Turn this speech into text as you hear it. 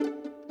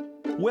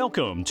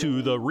Welcome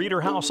to the Reader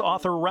House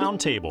Author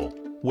Roundtable,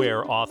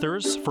 where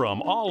authors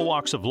from all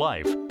walks of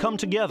life come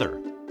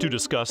together to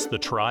discuss the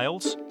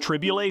trials,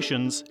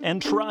 tribulations,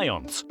 and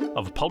triumphs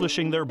of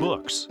publishing their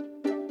books.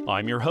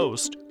 I'm your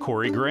host,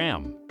 Corey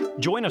Graham.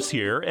 Join us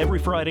here every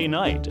Friday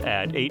night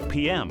at 8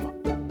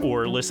 p.m.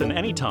 or listen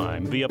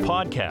anytime via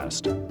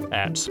podcast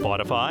at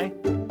Spotify,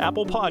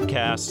 Apple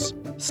Podcasts,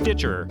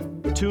 Stitcher,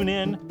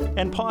 TuneIn,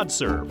 and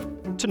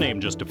PodServe, to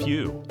name just a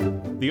few.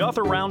 The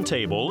Author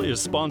Roundtable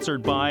is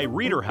sponsored by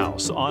Reader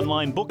House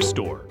Online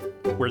Bookstore,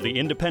 where the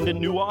independent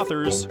new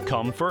authors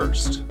come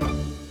first.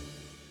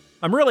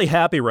 I'm really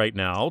happy right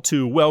now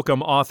to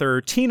welcome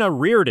author Tina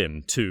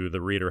Reardon to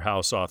the Reader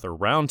House Author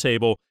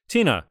Roundtable.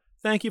 Tina,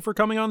 thank you for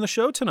coming on the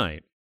show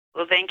tonight.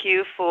 Well, thank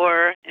you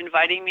for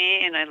inviting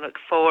me, and I look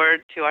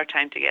forward to our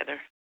time together.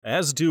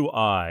 As do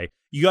I.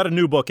 You got a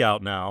new book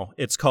out now.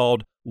 It's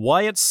called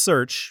Wyatt's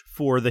Search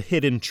for the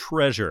Hidden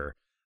Treasure.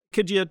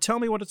 Could you tell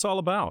me what it's all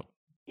about?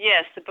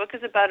 Yes, the book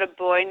is about a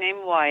boy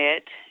named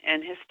Wyatt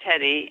and his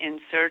Teddy in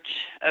search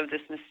of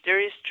this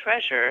mysterious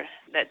treasure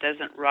that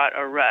doesn't rot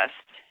or rust,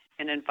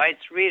 and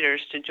invites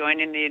readers to join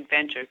in the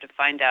adventure to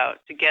find out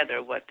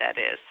together what that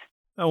is.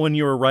 When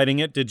you were writing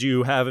it, did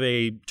you have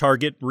a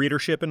target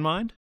readership in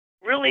mind?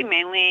 Really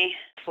mainly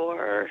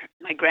for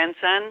my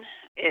grandson.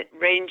 It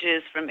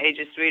ranges from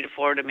ages 3 to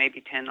 4 to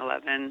maybe 10,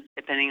 11,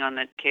 depending on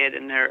the kid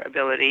and their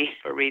ability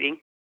for reading.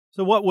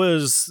 So what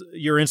was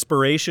your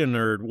inspiration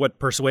or what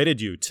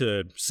persuaded you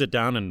to sit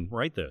down and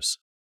write this?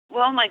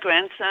 Well, my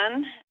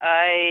grandson,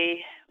 I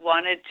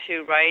wanted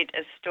to write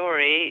a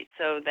story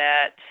so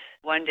that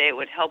one day it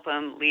would help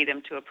him lead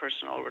him to a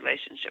personal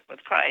relationship with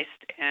Christ.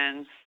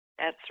 And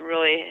that's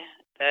really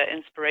the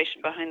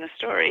inspiration behind the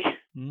story.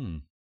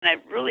 And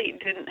I really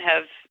didn't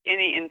have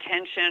any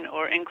intention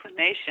or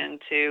inclination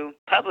to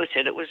publish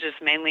it. It was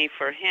just mainly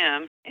for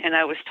him. And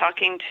I was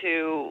talking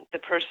to the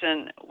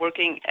person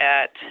working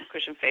at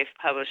Christian Faith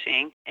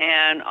Publishing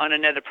and on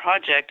another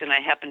project, and I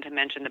happened to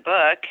mention the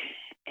book,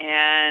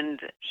 and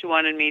she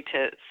wanted me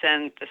to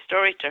send the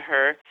story to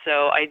her.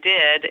 So I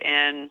did,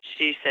 and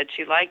she said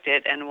she liked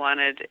it and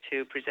wanted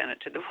to present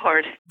it to the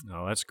board.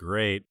 Oh, that's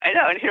great. I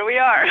know, and here we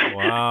are.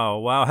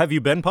 Wow. Have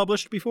you been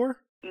published before?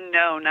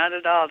 No, not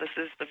at all. This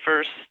is the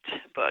first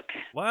book.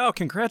 Wow,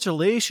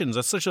 congratulations.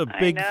 That's such a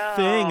big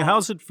thing.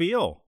 How's it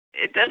feel?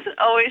 It doesn't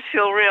always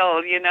feel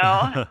real, you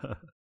know?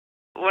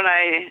 When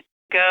I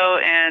go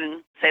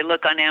and, say,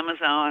 look on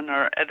Amazon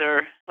or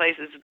other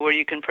places where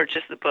you can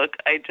purchase the book,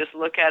 I just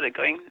look at it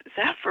going, is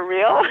that for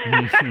real?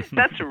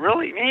 That's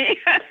really me.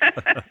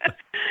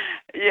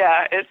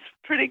 Yeah, it's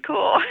pretty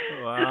cool.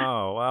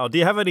 Wow. Do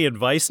you have any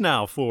advice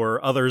now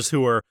for others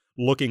who are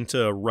looking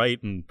to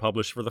write and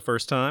publish for the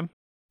first time?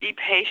 Be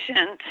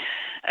patient,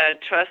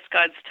 trust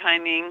God's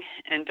timing,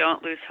 and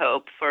don't lose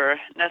hope, for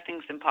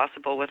nothing's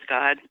impossible with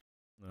God.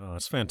 Oh,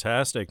 that's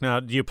fantastic. Now,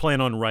 do you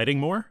plan on writing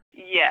more?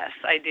 Yes,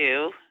 I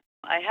do.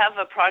 I have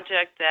a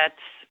project that's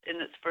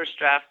in its first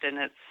draft, and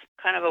it's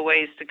kind of a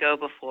ways to go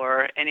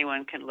before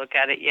anyone can look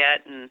at it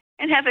yet, and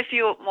have a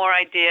few more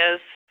ideas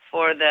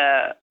for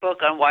the book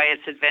on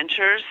Wyatt's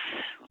adventures,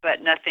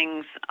 but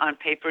nothing's on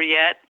paper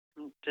yet.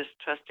 I'm just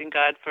trusting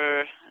God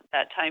for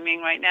that timing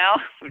right now.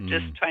 We're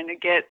just trying to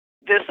get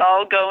this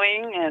all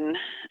going and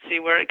see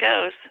where it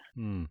goes.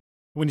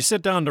 When you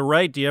sit down to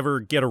write, do you ever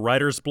get a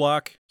writer's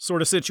block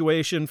sort of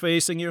situation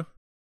facing you?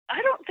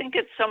 I don't think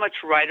it's so much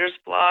writer's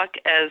block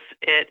as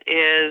it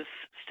is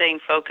staying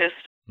focused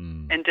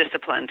and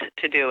disciplined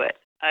to do it.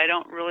 I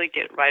don't really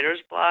get writer's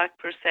block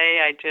per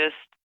se. I just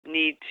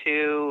need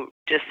to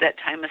just set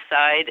time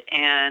aside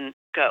and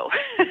go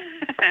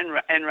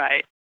and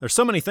write. There's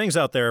so many things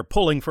out there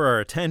pulling for our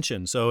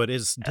attention, so it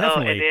is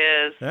definitely... Oh, it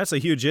is. That's a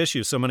huge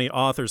issue. So many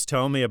authors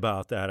tell me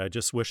about that. I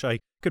just wish I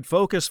could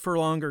focus for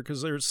longer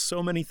because there's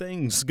so many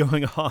things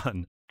going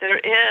on. There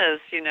is,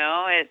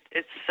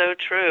 it's so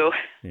true.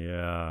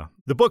 Yeah.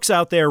 The book's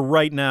out there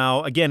right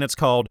now. Again, it's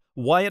called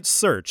Wyatt's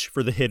Search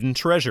for the Hidden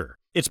Treasure.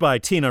 It's by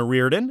Tina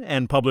Reardon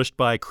and published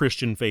by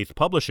Christian Faith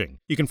Publishing.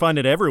 You can find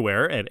it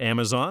everywhere at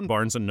Amazon,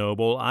 Barnes &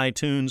 Noble,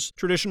 iTunes,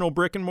 traditional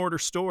brick-and-mortar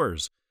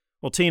stores.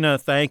 Well, Tina,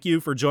 thank you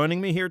for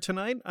joining me here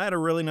tonight. I had a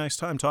really nice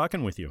time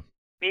talking with you.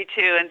 Me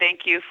too, and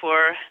thank you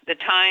for the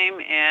time,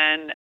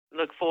 and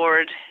look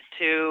forward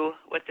to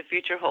what the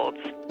future holds.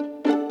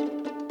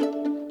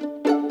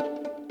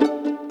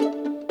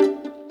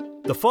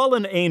 The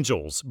Fallen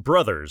Angels,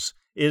 Brothers,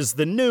 is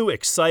the new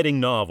exciting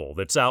novel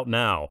that's out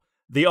now.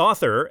 The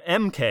author,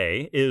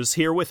 MK, is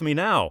here with me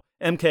now.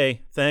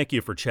 MK, thank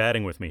you for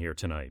chatting with me here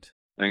tonight.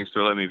 Thanks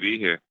for letting me be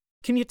here.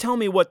 Can you tell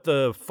me what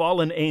The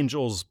Fallen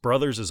Angels,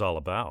 Brothers is all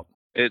about?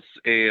 It's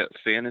a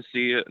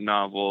fantasy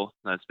novel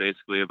that's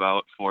basically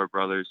about 4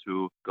 brothers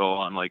who go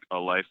on a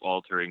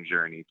life-altering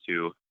journey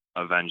to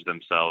avenge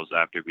themselves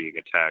after being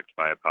attacked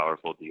by a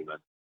powerful demon.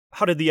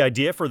 How did the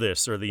idea for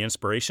this or the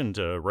inspiration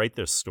to write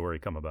this story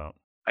come about?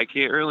 I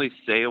can't really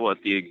say what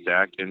the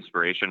exact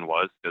inspiration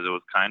was because it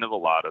was kind of a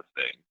lot of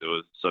things. It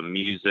was some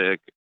music,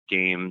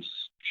 games,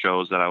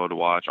 shows that I would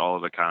watch, all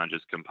of it kind of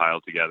just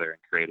compiled together and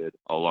created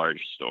a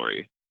large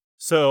story.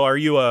 So are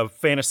you a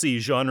fantasy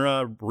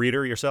genre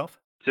reader yourself?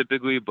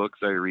 Typically, books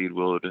I read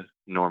would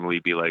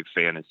normally be like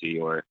fantasy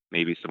or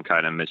maybe some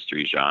kind of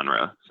mystery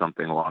genre,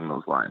 something along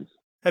those lines.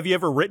 Have you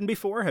ever written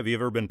before? Have you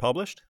ever been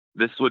published?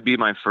 This would be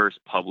my first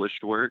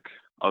published work.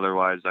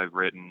 Otherwise, I've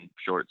written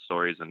short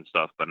stories and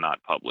stuff, but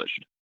not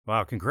published.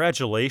 Wow,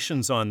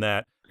 congratulations on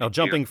that. Now, Thank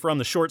you. jumping from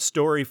the short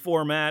story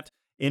format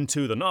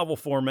into the novel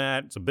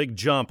format, it's a big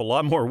jump, a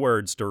lot more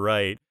words to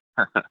write.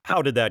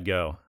 How did that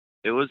go?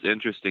 It was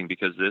interesting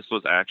because this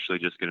was actually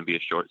just going to be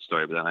a short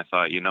story, but then I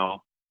thought,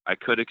 I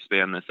could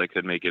expand this, I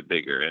could make it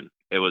bigger, and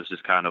it was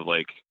just kind of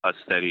like a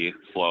steady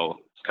flow.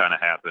 It's kind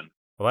of happened.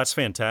 Well, that's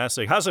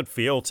fantastic. How's it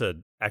feel to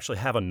actually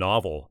have a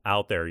novel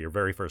out there, your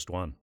very first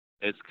one?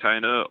 It's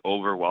kind of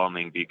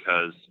overwhelming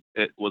because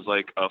it was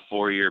like a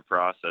 4-year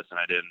process,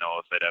 and I didn't know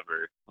if I'd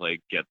ever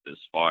like get this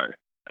far.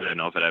 I didn't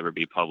know if it'd ever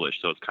be published,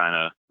 so it's kind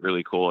of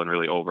really cool and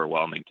really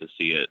overwhelming to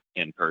see it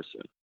in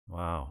person.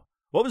 Wow.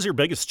 What was your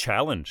biggest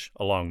challenge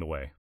along the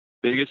way?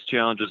 Biggest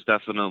challenge is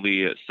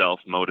definitely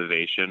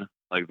self-motivation.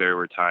 Like there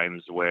were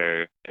times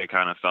where it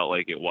kind of felt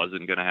like it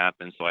wasn't going to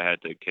happen, so I had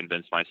to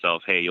convince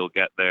myself, hey, you'll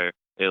get there,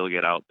 it'll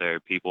get out there,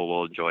 people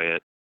will enjoy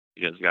it.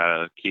 You just got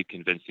to keep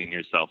convincing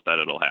yourself that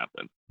it'll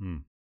happen. Do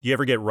you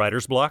ever get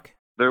writer's block?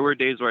 There were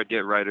days where I'd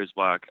get writer's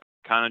block,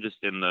 kind of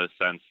just in the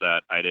sense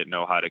that I didn't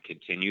know how to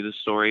continue the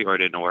story or I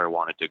didn't know where I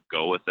wanted to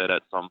go with it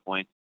at some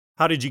point.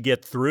 How did you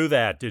get through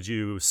that? Did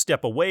you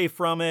step away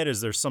from it?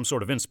 Is there some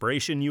sort of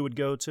inspiration you would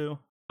go to?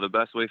 The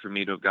best way for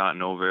me to have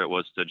gotten over it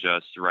was to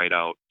just write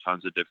out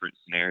tons of different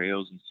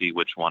scenarios and see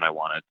which one I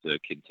wanted to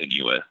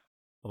continue with.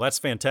 Well, that's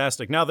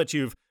fantastic. Now that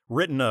you've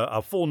written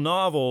a full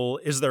novel,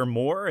 is there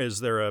more? Is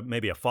there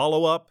maybe a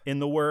follow-up in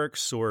the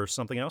works or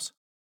something else?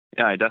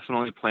 Yeah, I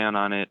definitely plan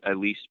on it at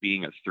least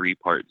being a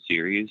 3-part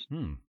series,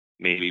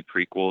 maybe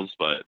prequels,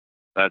 but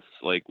that's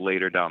like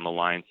later down the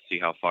line to see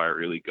how far it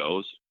really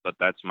goes. But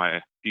that's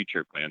my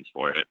future plans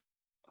for it.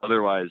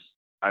 Otherwise,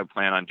 I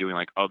plan on doing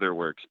like other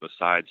works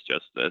besides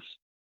just this.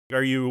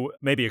 Are you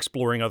maybe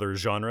exploring other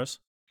genres?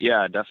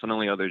 Yeah,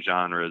 definitely other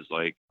genres.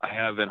 Like I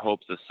have in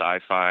hopes a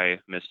sci-fi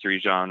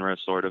mystery genre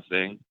sort of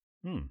thing.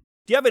 Do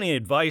you have any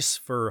advice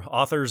for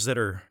authors that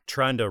are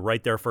trying to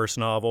write their first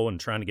novel and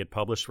trying to get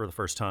published for the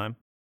first time?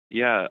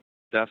 Yeah,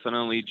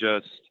 definitely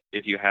just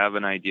if you have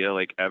an idea,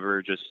 like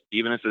ever just,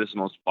 even if it's the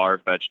most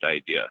far-fetched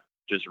idea,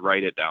 just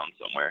write it down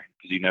somewhere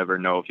because you never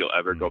know if you'll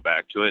ever go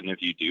back to it. And if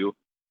you do,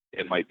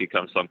 it might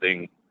become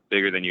something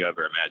bigger than you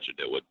ever imagined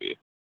it would be.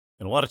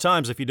 And a lot of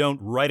times, if you don't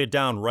write it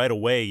down right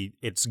away,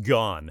 it's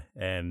gone.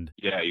 And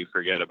yeah, you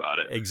forget about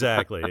it.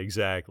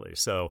 Exactly.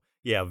 So,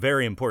 yeah,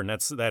 very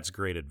important. That's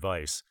great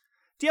advice.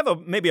 Do you have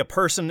maybe a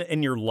person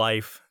in your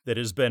life that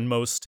has been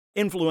most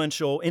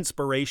influential,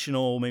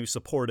 inspirational, maybe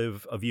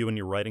supportive of you in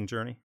your writing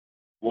journey?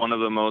 One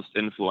of the most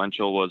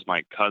influential was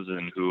my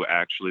cousin, who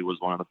actually was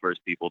one of the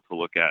first people to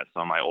look at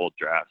some of my old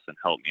drafts and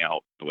help me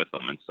out with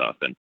them and stuff.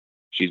 And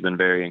she's been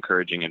very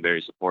encouraging and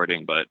very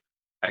supporting, but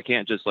I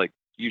can't just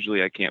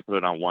usually I can't put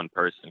it on one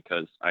person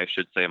because I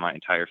should say my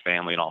entire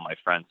family and all my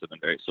friends have been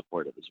very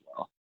supportive as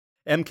well.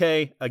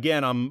 MK,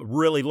 again, I'm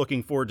really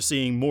looking forward to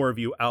seeing more of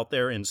you out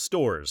there in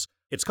stores.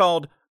 It's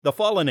called The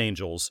Fallen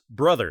Angels,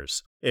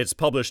 Brothers. It's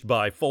published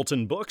by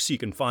Fulton Books. You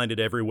can find it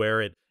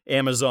everywhere at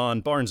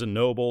Amazon, Barnes &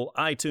 Noble,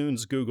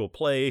 iTunes, Google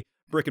Play,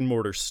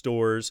 brick-and-mortar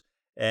stores.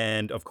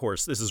 And, of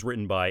course, this is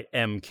written by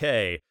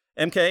MK.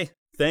 MK,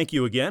 thank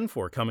you again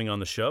for coming on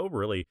the show.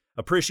 Really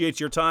appreciate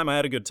your time. I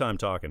had a good time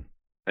talking.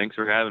 Thanks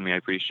for having me. I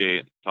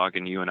appreciate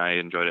talking to you, and I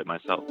enjoyed it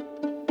myself.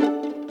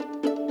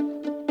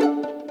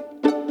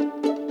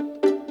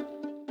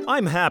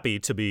 I'm happy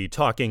to be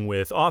talking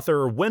with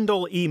author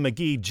Wendell E.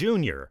 McGee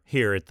Jr.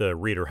 here at the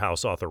Reader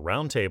House Author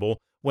Roundtable.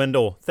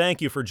 Wendell,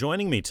 thank you for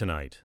joining me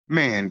tonight.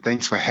 Man,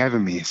 thanks for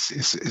having me.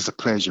 It's a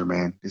pleasure,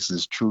 man. This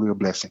is truly a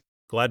blessing.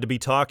 Glad to be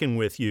talking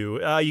with you.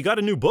 You got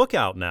a new book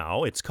out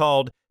now. It's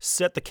called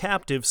Set the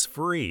Captives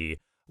Free.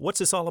 What's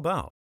this all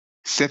about?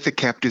 Set the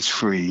Captives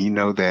Free. You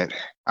know that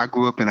I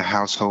grew up in a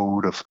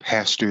household of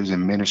pastors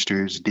and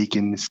ministers,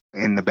 deacons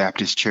in the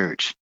Baptist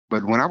church.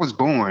 But when I was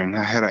born,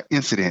 I had an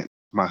incident.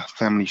 My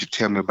family used to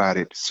tell me about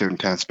it certain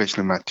times,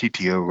 especially my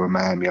TTO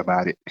remind me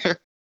about it.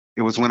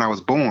 It was when I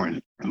was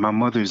born. My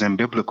mother's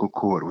umbilical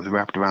cord was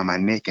wrapped around my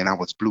neck, and I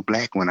was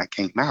blue-black when I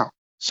came out.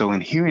 So in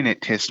hearing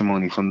that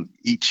testimony from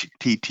each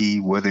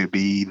TT, whether it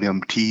be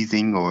them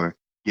teasing or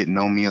getting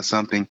on me or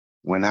something,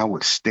 when I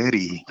would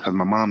study, because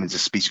my mom is a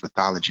speech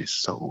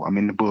pathologist, so I'm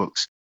in the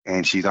books,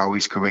 and she's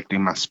always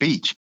correcting my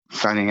speech,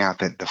 finding out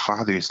that the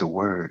Father is the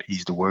Word.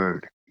 He's the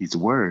Word. He's the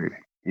Word.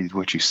 He's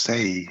what you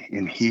say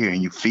and hear,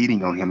 and you're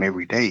feeding on him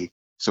every day.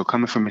 So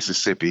coming from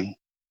Mississippi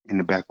in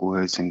the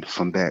backwoods and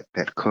from that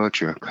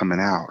culture coming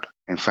out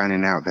and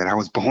finding out that I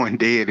was born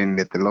dead and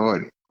that the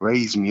Lord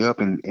raised me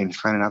up and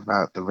finding out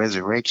about the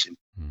resurrection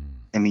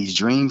and these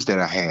dreams that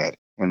I had.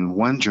 And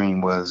one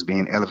dream was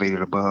being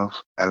elevated above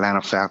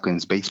Atlanta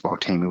Falcons baseball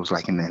team. It was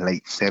like in the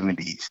late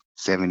 70s,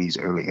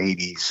 early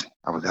 80s.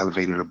 I was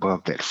elevated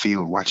above that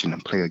field watching them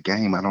play a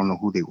game. I don't know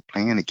who they were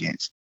playing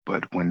against.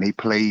 But when they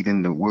played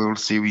in the World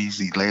Series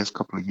these last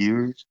couple of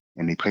years,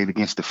 and they played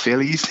against the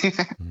Phillies.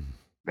 Mm.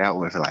 That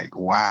was like,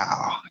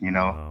 wow,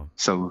 Wow.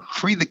 So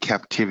free the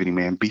captivity,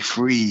 man. Be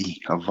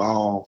free of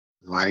all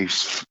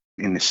life's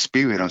in the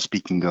spirit. I'm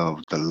speaking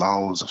of the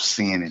laws of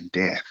sin and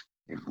death.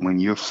 When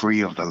you're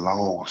free of the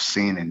law of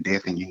sin and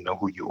death and you know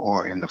who you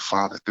are in the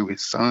Father through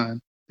his Son,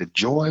 the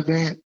joy of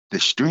that, the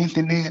strength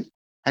in that,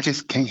 I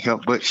just can't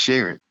help but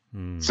share it.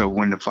 So Mm.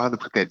 when the Father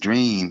put that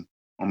dream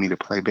on me to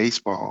play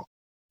baseball,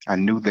 I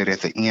knew that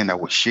at the end I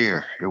would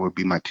share. It would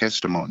be my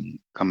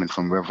testimony coming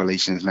from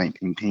Revelations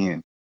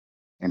 19:10,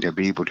 and to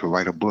be able to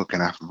write a book.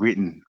 And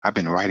I've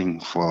been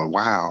writing for a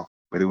while,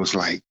 but it was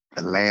like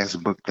the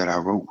last book that I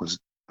wrote was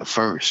the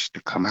first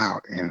to come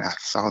out. And I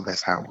saw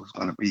that's how it was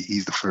going to be.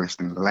 He's the first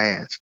and the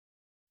last.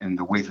 And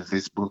the way that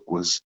this book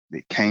was,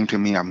 it came to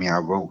me. I mean, I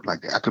wrote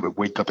like I could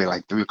wake up at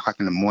like 3 o'clock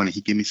in the morning.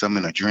 He'd give me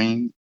something in a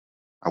dream.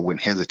 I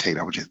wouldn't hesitate.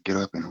 I would just get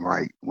up and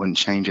write. Wouldn't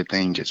change a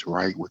thing. Just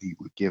write what he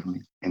would give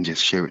me and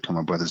just share it to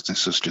my brothers and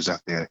sisters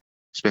out there,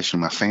 especially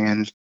my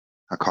fans.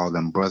 I call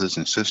them brothers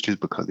and sisters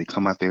because they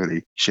come out there,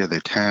 they share their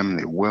time and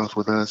their wealth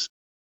with us,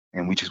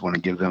 and we just want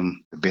to give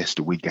them the best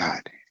that we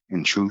got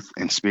in truth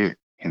and spirit.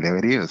 And there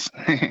it is,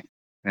 in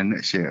a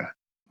nutshell.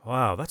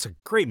 Wow, that's a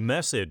great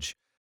message.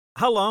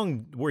 How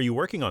long were you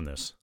working on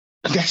this?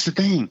 That's the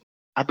thing.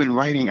 I've been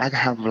writing. I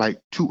have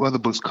like 2 other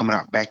books coming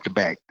out back to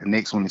back. The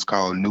next one is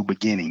called New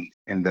Beginning,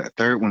 and the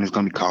third one is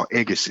going to be called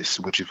Egesis,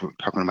 which is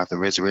talking about the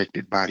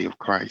resurrected body of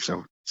Christ.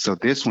 So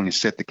this one is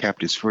Set the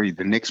Captives Free.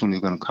 The next one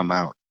is going to come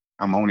out.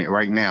 I'm on it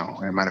right now.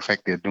 As a matter of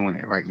fact, they're doing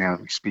it right now as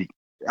we speak.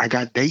 I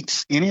got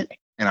dates in it,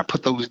 and I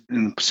put those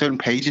in certain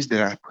pages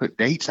that I put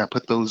dates. I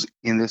put those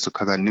in this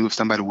because I knew if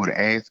somebody would have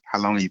asked, how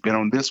long have you been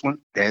on this one?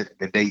 That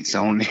the dates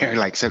on there,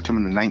 like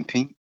September the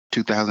 19th,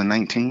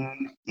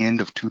 2019,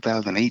 end of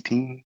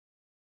 2018.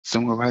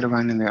 Somewhere right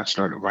around in there, I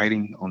started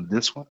writing on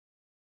this one.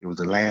 It was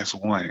the last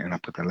one, and I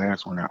put the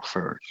last one out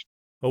first.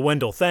 Well,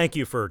 Wendell, thank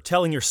you for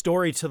telling your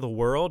story to the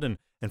world and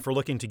for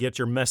looking to get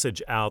your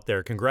message out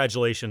there.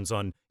 Congratulations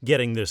on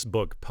getting this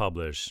book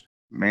published.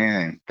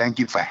 Man, thank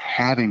you for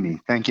having me.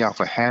 Thank y'all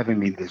for having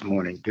me this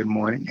morning. Good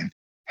morning and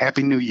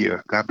Happy New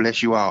Year. God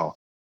bless you all.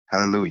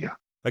 Hallelujah.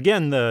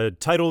 Again, the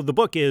title of the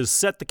book is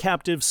Set the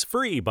Captives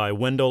Free by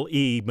Wendell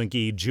E.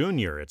 McGee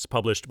Jr. It's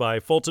published by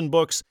Fulton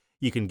Books.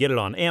 You can get it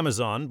on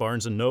Amazon,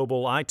 Barnes &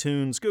 Noble,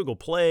 iTunes, Google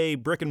Play,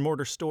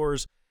 brick-and-mortar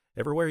stores,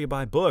 everywhere you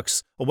buy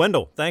books. Well,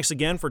 Wendell, thanks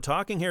again for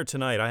talking here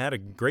tonight. I had a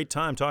great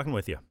time talking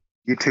with you.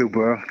 You too,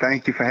 bro.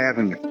 Thank you for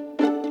having me.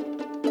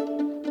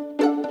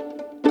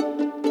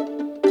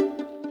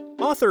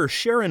 Author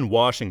Sharon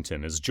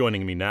Washington is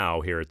joining me now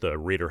here at the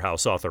Reader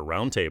House Author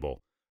Roundtable.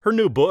 Her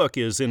new book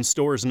is in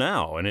stores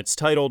now, and it's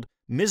titled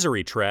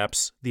Misery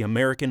Traps: The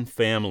American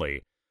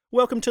Family.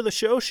 Welcome to the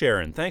show,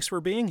 Sharon. Thanks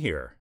for being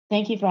here.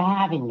 Thank you for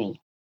having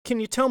me. Can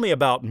you tell me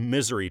about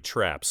Misery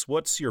Traps?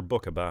 What's your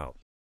book about?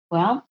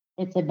 Well,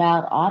 it's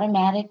about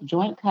automatic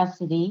joint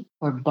custody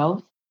for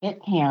both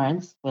fit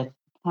parents, with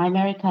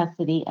primary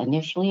custody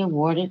initially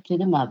awarded to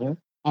the mother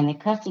and the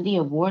custody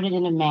awarded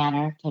in a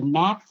manner to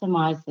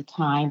maximize the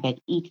time that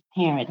each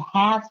parent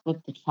has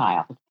with the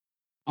child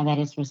and that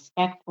is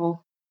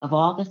respectful of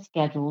all the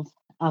schedules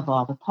of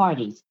all the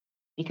parties.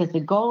 Because the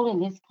goal in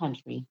this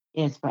country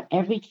is for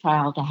every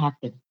child to have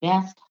the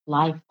best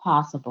life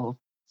possible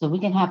so we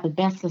can have the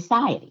best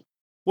society.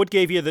 What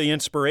gave you the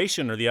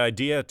inspiration or the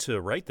idea to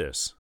write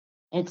this?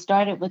 It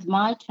started with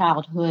my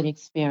childhood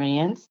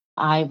experience.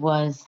 I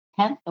was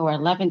 10th or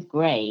 11th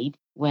grade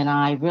when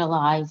I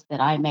realized that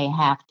I may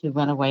have to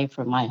run away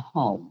from my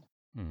home.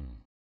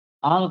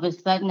 All of a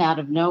sudden, out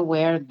of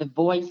nowhere, the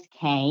voice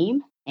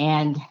came,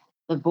 and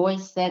the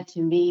voice said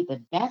to me,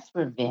 the best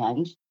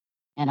revenge.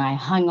 And I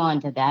hung on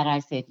to that. I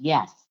said,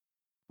 yes,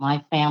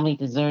 my family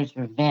deserves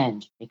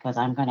revenge because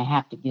I'm going to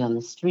have to be on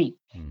the street.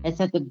 It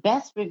said the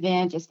best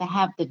revenge is to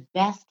have the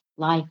best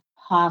life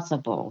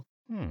possible,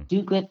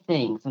 do good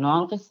things. And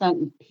all of a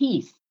sudden,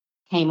 peace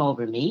came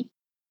over me.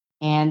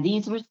 And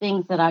these were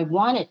things that I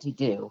wanted to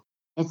do.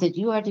 It said,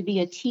 you are to be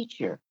a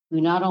teacher who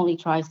not only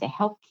tries to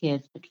help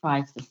kids, but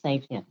tries to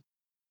save them.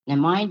 Now,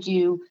 mind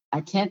you,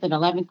 a 10th and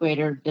 11th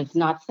grader does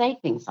not say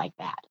things like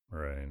that.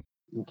 Right.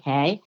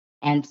 Okay.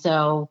 And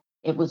so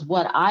it was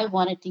what I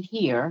wanted to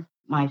hear.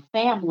 My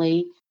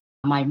family,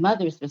 my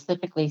mother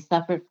specifically,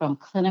 suffered from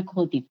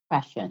clinical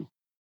depression.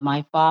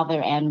 My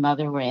father and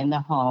mother were in the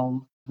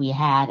home. We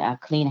had a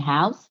clean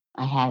house.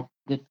 I had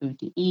good food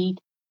to eat.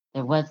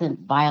 There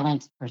wasn't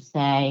violence per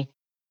se,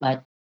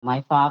 but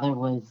my father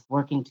was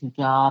working 2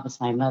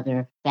 jobs. My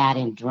mother sat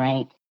and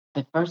drank.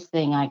 The first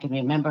thing I can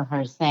remember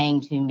her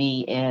saying to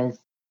me is,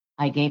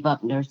 I gave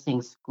up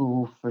nursing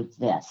school for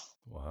this.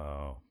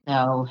 Wow.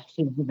 So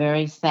she was a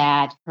very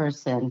sad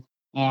person,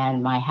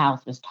 and my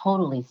house was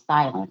totally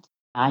silent.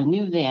 I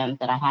knew then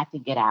that I had to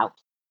get out,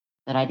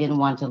 that I didn't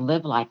want to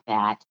live like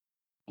that.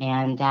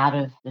 And out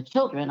of the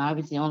children, I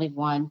was the only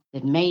one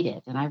that made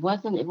it. And it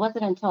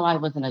wasn't until I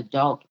was an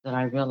adult that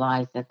I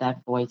realized that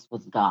that voice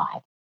was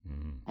God.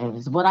 It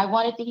was what I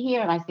wanted to hear.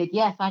 And I said,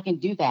 yes, I can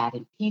do that.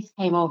 And peace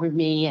came over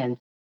me, and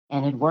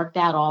it worked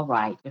out all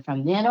right. But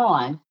from then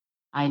on,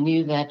 I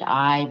knew that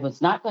I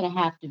was not going to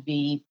have to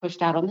be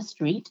pushed out on the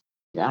street.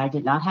 I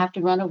did not have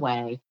to run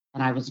away.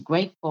 And I was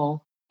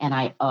grateful and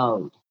I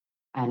owed.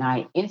 And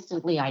I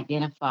instantly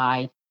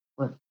identified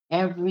with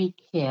every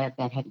kid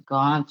that had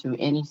gone through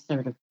any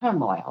sort of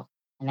turmoil.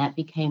 And that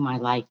became my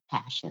life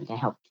passion to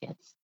help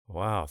kids.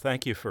 Wow,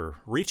 thank you for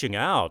reaching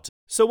out.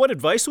 So what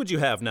advice would you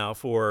have now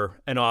for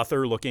an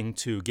author looking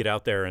to get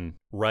out there and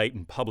write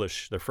and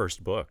publish their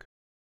first book?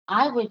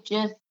 I would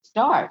just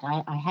start.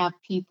 I have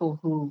people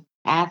who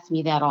ask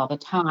me that all the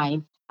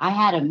time. I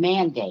had a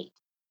mandate.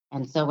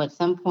 And so at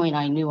some point,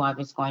 I knew I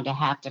was going to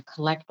have to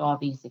collect all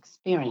these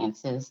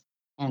experiences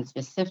and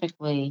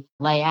specifically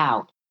lay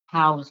out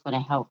how I was going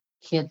to help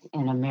kids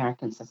in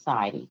American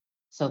society.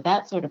 So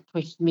that sort of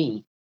pushed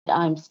me.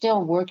 I'm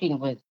still working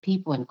with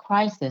people in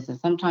crisis, and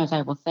sometimes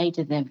I will say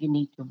to them, you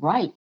need to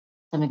write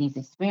some of these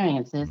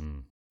experiences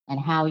and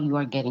how you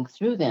are getting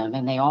through them.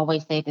 And they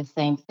always say the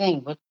same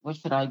thing. What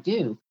should I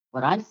do?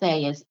 What I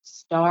say is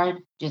start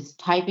just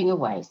typing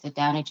away. Sit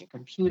down at your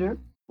computer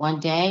one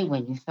day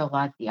when you feel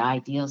like the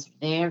ideas are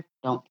there.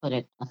 Don't put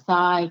it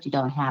aside. You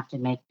don't have to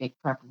make big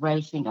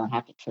preparation. You don't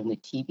have to turn the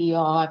TV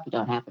off. You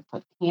don't have to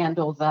put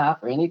candles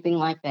up or anything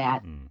like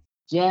that.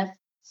 Just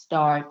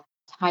start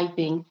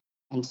typing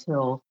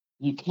until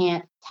you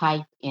can't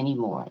type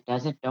anymore.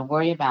 Don't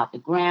worry about the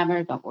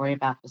grammar. Don't worry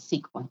about the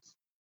sequence.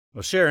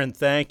 Well, Sharon,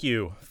 thank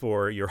you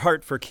for your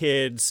heart for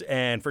kids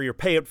and for your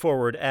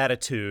pay-it-forward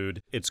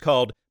attitude. It's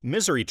called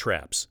Misery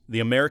Traps,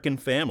 The American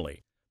Family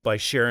by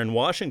Sharon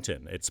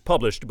Washington. It's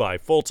published by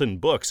Fulton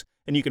Books,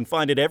 and you can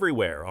find it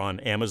everywhere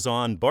on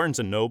Amazon, Barnes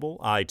 & Noble,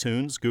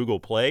 iTunes, Google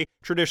Play,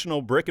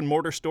 traditional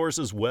brick-and-mortar stores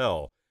as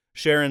well.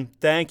 Sharon,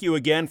 thank you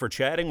again for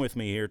chatting with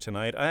me here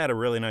tonight. I had a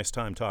really nice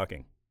time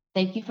talking.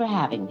 Thank you for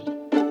having me.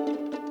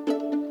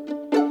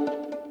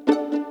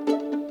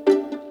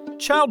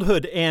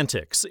 Childhood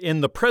antics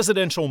in the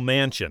presidential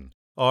mansion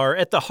are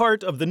at the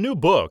heart of the new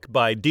book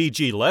by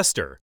D.G.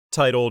 Lester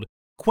titled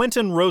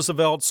Quentin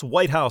Roosevelt's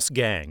White House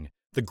Gang,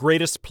 The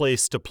Greatest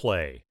Place to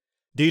Play.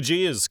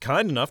 D.G. is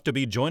kind enough to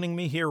be joining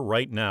me here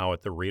right now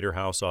at the Reader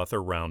House Author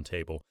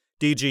Roundtable.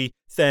 D.G.,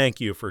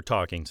 thank you for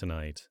talking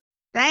tonight.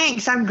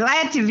 Thanks. I'm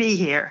glad to be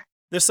here.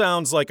 This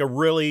sounds like a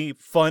really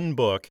fun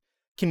book.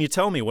 Can you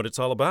tell me what it's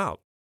all about?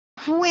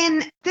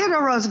 When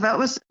Theodore Roosevelt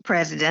was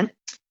president,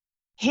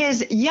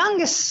 his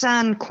youngest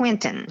son,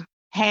 Quentin,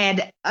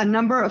 had a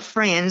number of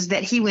friends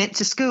that he went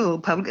to school,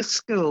 public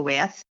school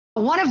with.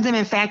 One of them,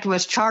 in fact,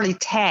 was Charlie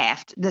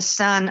Taft, the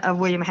son of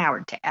William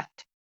Howard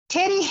Taft.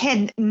 Teddy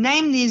had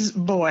named these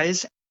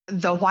boys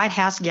the White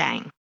House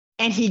Gang,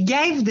 and he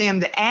gave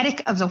them the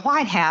attic of the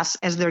White House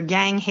as their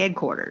gang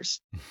headquarters.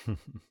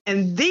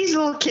 And these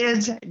little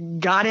kids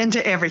got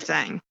into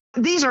everything.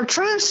 These are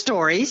true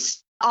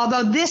stories,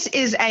 although this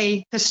is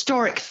a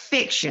historic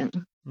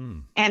fiction.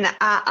 And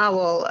I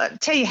will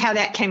tell you how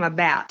that came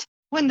about.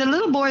 When the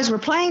little boys were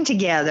playing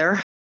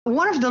together,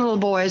 one of the little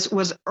boys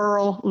was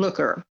Earl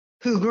Looker,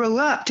 who grew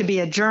up to be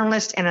a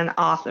journalist and an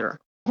author.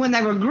 When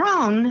they were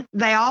grown,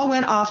 they all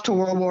went off to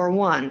World War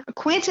I.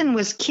 Quentin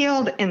was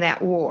killed in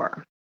that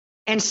war.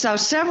 And so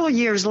several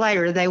years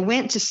later, they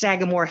went to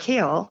Sagamore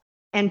Hill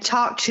and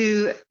talked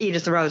to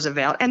Edith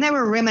Roosevelt. And they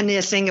were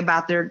reminiscing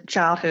about their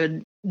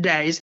childhood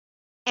days.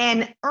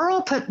 And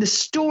Earl put the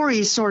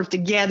stories sort of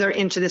together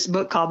into this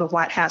book called The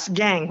White House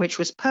Gang, which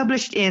was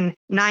published in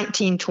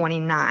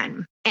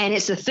 1929. And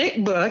it's a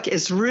thick book.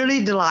 It's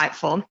really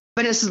delightful,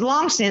 but it's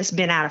long since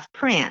been out of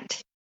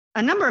print.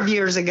 A number of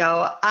years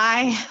ago,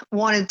 I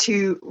wanted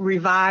to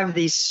revive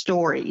these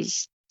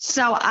stories.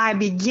 So I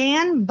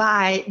began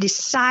by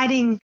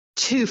deciding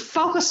to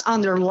focus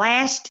on their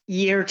last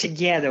year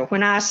together,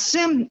 when I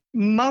assumed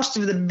most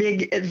of the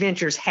big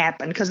adventures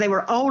happened because they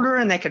were older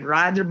and they could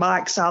ride their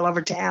bikes all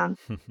over town.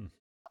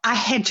 I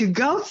had to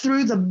go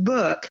through the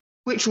book,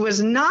 which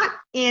was not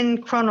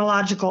in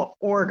chronological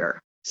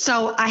order.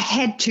 So I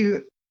had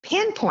to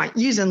pinpoint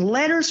using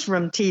letters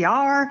from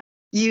TR,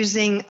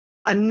 using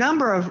a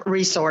number of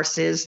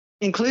resources,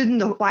 including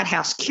the White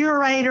House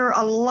curator.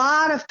 A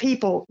lot of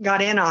people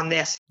got in on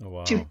this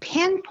to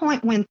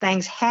pinpoint when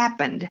things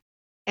happened.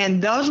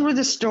 And those were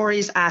the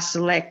stories I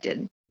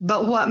selected.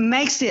 But what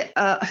makes it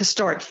a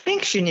historic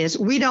fiction is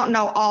we don't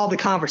know all the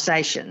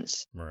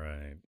conversations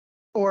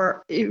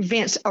or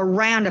events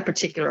around a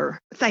particular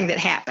thing that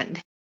happened.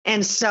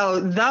 And so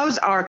those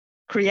are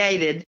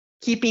created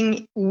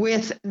keeping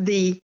with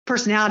the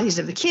personalities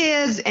of the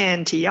kids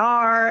and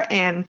TR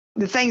and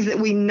the things that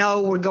we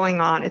know were going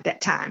on at that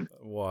time.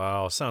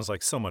 Wow, sounds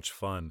like so much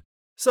fun.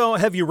 So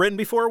have you written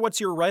before? What's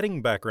your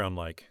writing background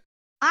like?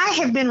 I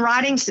have been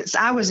writing since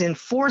I was in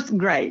 4th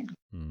grade.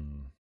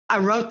 I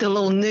wrote the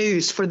little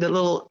news for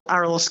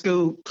our little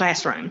school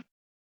classroom.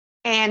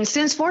 And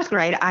since 4th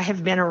grade, I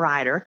have been a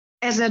writer.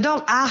 As an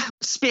adult, I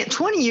spent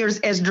 20 years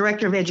as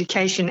director of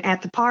education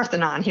at the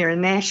Parthenon here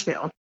in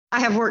Nashville.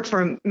 I have worked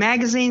for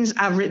magazines.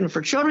 I've written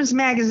for children's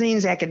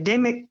magazines,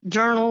 academic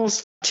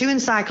journals, 2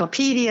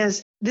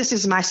 encyclopedias. This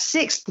is my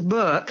 6th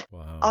book,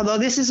 although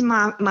this is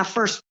my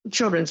first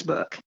children's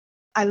book.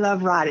 I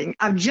love writing.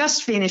 I've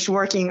just finished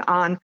working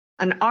on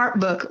an art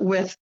book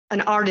with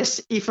an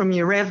artist, Ephraim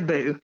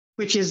Yarevbu,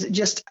 which is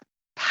just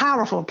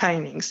powerful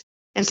paintings.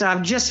 And so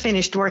I've just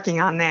finished working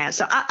on that.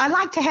 So I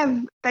like to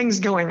have things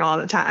going all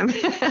the time.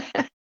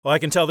 Well, I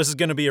can tell this is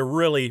going to be a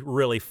really,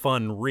 really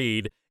fun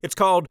read. It's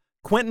called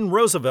Quentin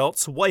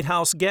Roosevelt's White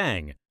House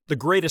Gang, The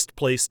Greatest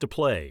Place to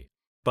Play,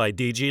 by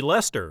D.G.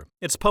 Lester.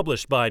 It's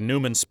published by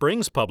Newman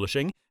Springs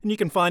Publishing, and you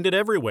can find it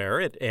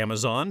everywhere at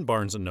Amazon,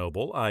 Barnes &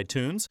 Noble,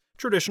 iTunes,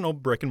 traditional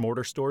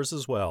brick-and-mortar stores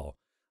as well.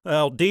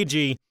 Well,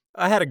 D.G.,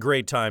 I had a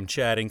great time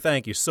chatting.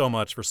 Thank you so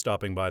much for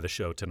stopping by the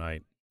show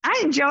tonight.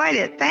 I enjoyed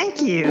it.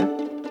 Thank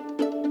you.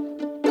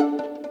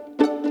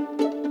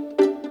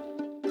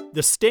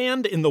 The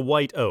Stand in the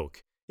White Oak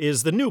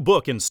is the new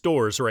book in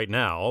stores right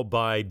now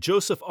by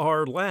Joseph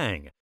R.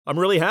 Lang. I'm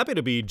really happy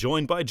to be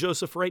joined by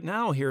Joseph right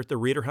now here at the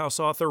Reader House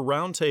Author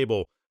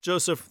Roundtable.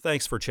 Joseph,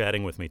 thanks for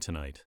chatting with me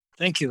tonight.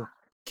 Thank you.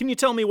 Can you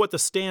tell me what The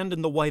Stand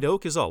in the White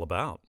Oak is all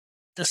about?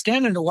 The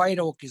Stand in the White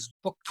Oak is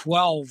book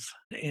 12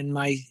 in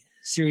my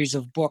series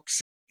of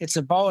books. It's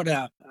about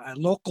a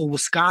local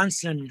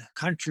Wisconsin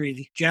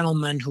country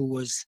gentleman who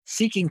was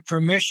seeking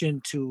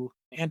permission to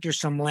enter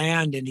some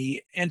land, and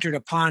he entered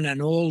upon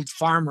an old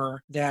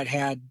farmer that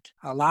had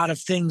a lot of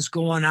things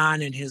going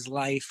on in his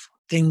life,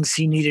 things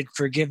he needed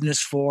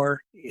forgiveness for.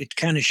 It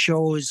kind of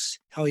shows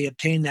how he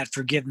obtained that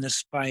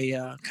forgiveness by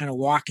kind of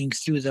walking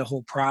through the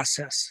whole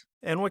process.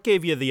 And what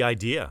gave you the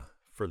idea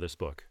for this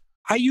book?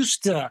 I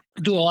used to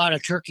do a lot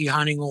of turkey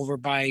hunting over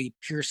by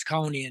Pierce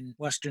County in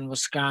western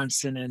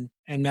Wisconsin,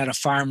 and met a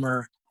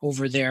farmer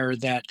over there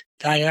that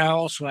I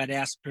also had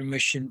asked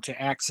permission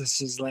to access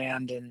his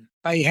land. And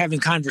by having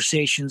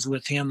conversations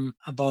with him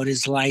about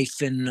his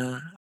life, and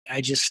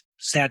I just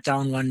sat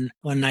down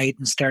one night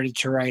and started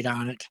to write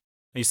on it.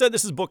 You said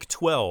this is book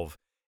 12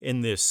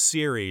 in this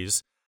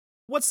series.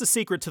 What's the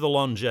secret to the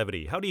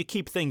longevity? How do you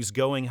keep things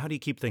going? How do you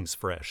keep things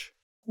fresh?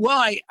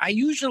 Well, I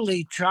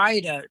usually try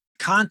to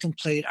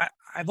contemplate.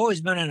 I've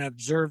always been an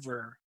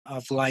observer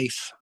of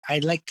life. I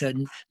like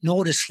to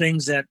notice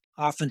things that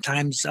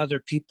oftentimes other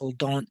people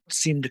don't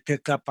seem to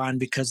pick up on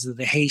because of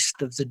the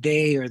haste of the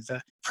day or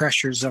the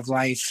pressures of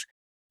life.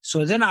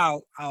 So then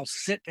I'll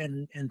sit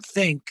and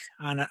think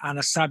on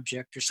a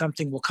subject, or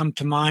something will come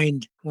to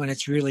mind when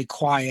it's really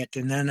quiet,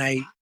 and then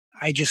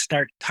I just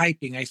start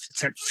typing. I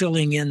start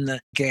filling in the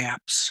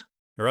gaps.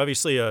 You're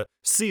obviously a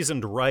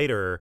seasoned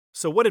writer.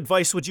 So what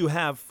advice would you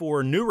have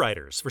for new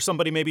writers, for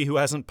somebody maybe who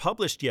hasn't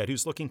published yet,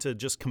 who's looking to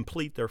just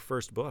complete their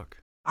first book?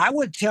 I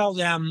would tell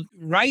them,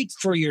 write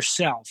for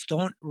yourself.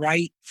 Don't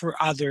write for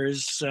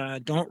others.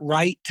 Don't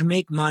write to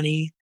make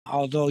money.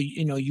 Although,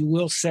 you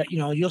will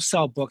you'll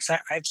sell books.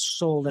 I've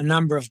sold a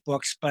number of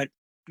books, but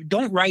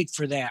don't write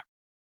for that.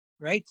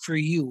 Write for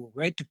you.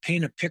 Write to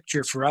paint a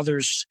picture for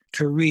others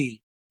to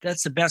read.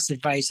 That's the best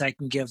advice I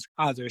can give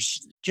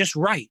others. Just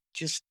write.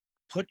 Just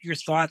put your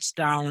thoughts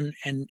down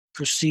and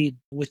proceed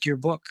with your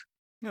book.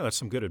 Yeah, that's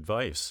some good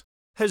advice.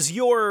 Has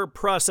your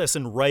process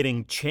in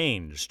writing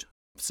changed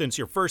since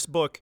your first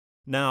book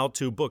now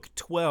to book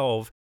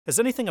 12? Has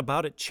anything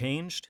about it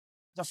changed?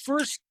 The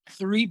first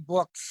 3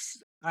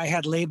 books I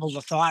had labeled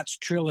the Thoughts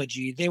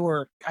Trilogy.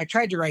 I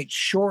tried to write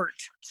short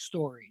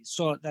stories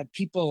so that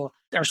people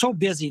are so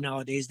busy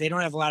nowadays, they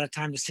don't have a lot of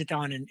time to sit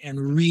down and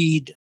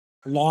read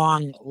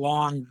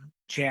long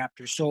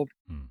chapters. So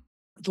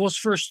those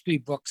first 3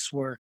 books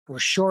were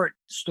short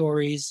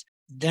stories.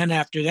 Then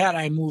after that,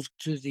 I moved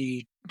to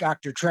the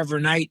Dr. Trevor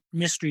Knight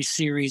mystery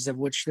series, of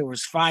which there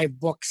was 5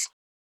 books.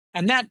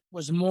 And that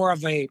was more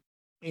of a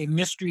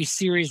mystery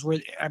series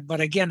but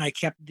again, I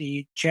kept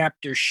the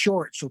chapters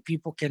short so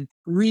people can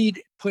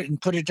read,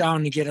 put it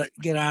down and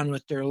get on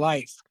with their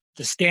life.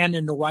 The Stand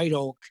in the White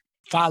Oak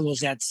follows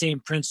that same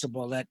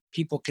principle, that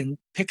people can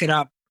pick it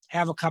up,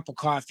 have a cup of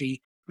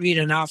coffee, read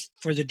enough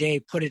for the day,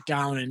 put it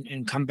down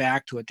and come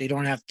back to it. They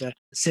don't have to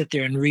sit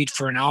there and read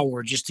for an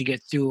hour just to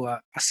get through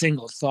a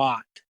single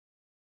thought.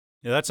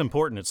 Yeah, that's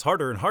important. It's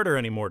harder and harder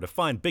anymore to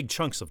find big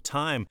chunks of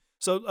time.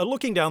 So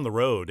looking down the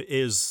road,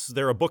 is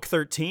there a book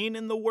 13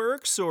 in the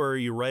works, or are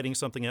you writing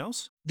something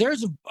else?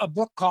 There's a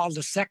book called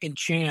The Second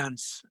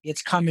Chance.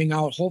 It's coming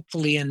out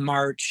hopefully in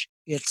March.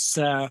 It's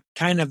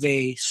kind of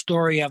a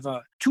story of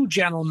 2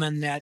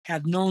 gentlemen that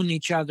had known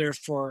each other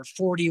for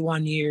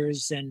 41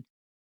 years, and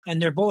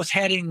they're both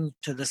heading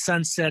to the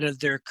sunset of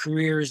their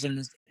careers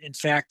and, in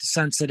fact, the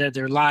sunset of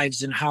their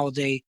lives, and how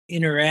they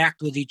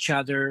interact with each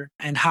other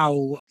and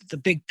how the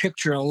big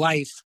picture of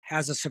life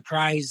has a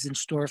surprise in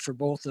store for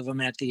both of them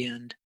at the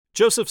end.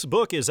 Joseph's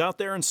book is out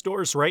there in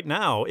stores right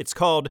now. It's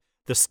called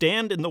The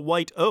Stand in the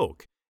White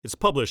Oak. It's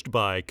published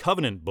by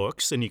Covenant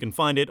Books, and you can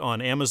find it on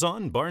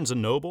Amazon, Barnes &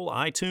 Noble,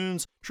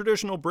 iTunes,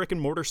 traditional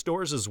brick-and-mortar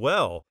stores as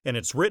well. And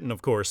it's written,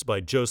 of course, by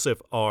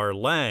Joseph R.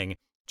 Lang.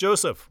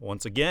 Joseph,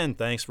 once again,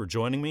 thanks for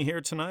joining me here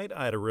tonight.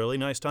 I had a really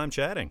nice time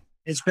chatting.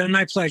 It's been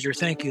my pleasure.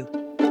 Thank you.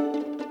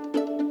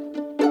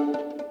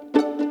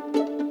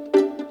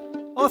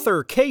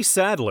 Author Kay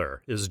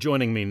Sadler is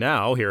joining me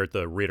now here at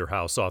the Reader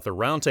House Author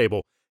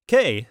Roundtable.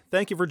 Kay,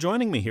 thank you for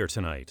joining me here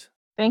tonight.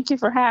 Thank you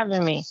for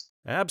having me.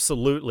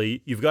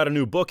 Absolutely. You've got a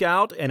new book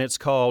out, and it's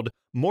called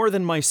More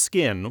Than My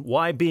Skin,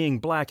 Why Being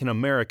Black in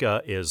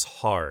America is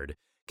Hard.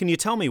 Can you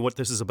tell me what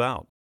this is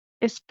about?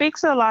 It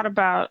speaks a lot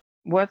about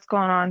what's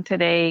going on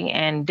today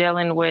and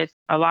dealing with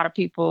a lot of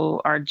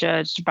people are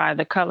judged by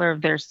the color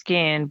of their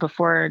skin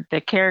before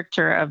the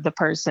character of the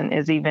person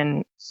is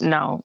even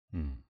known.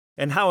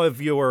 And how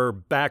have your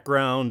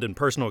background and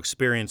personal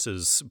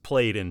experiences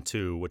played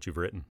into what you've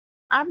written?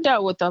 I've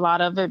dealt with a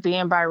lot of it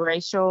being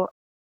biracial.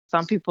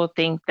 Some people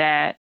think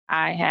that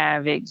I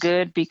have it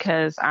good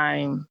because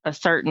I'm a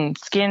certain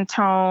skin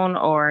tone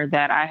or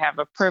that I have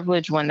a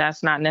privilege when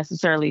that's not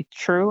necessarily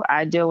true.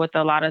 I deal with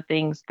a lot of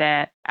things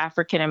that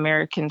African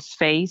Americans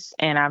face,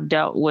 and I've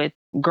dealt with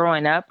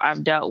growing up.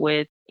 I've dealt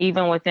with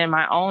even within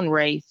my own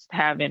race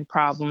having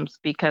problems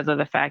because of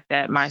the fact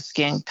that my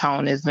skin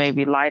tone is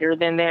maybe lighter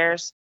than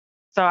theirs.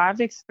 So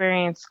I've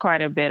experienced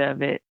quite a bit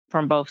of it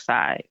from both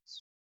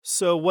sides.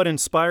 So what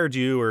inspired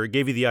you or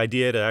gave you the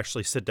idea to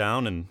actually sit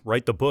down and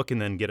write the book and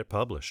then get it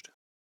published?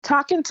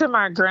 Talking to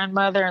my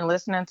grandmother and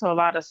listening to a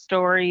lot of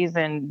stories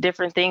and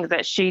different things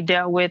that she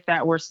dealt with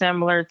that were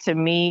similar to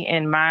me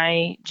in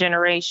my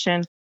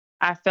generation,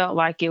 I felt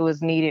like it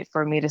was needed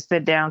for me to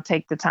sit down,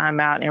 take the time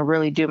out and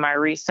really do my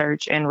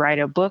research and write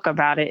a book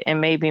about it.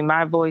 And maybe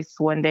my voice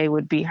one day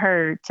would be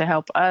heard to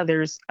help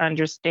others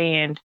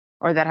understand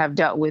or that have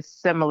dealt with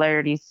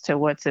similarities to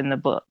what's in the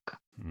book.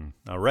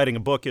 Now, writing a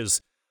book is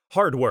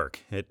hard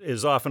work. It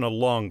is often a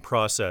long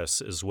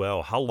process as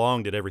well. How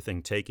long did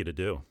everything take you to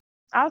do?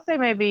 I'll say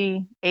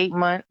maybe 8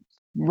 months,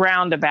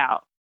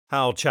 roundabout.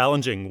 How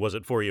challenging was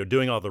it for you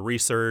doing all the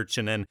research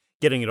and then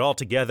getting it all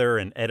together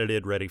and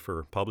edited, ready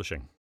for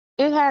publishing?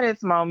 It had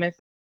its moments.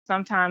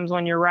 Sometimes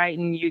when you're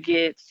writing, you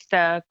get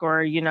stuck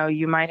or,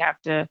 you might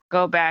have to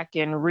go back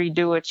and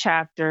redo a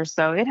chapter.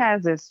 So it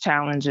has its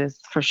challenges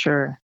for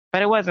sure,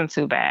 but it wasn't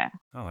too bad.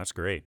 Oh, that's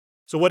great.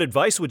 So what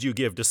advice would you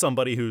give to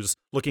somebody who's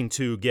looking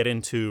to get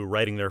into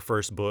writing their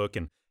first book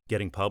and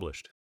getting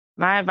published?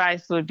 My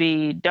advice would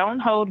be don't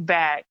hold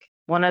back.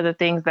 One of the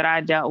things that I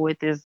dealt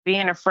with is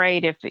being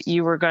afraid if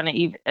you were going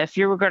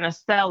to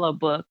sell a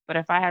book. But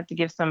if I had to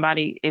give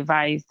somebody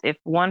advice, if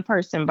one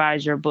person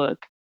buys your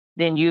book,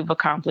 then you've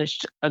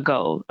accomplished a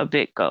goal, a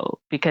big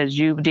goal, because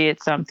you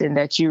did something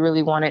that you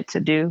really wanted to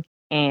do.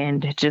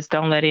 And just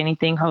don't let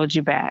anything hold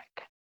you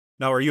back.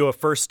 Now, are you a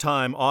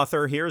first-time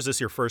author here? Is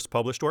this your first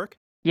published work?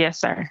 Yes,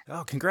 sir.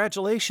 Oh,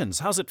 congratulations.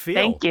 How's it feel?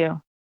 Thank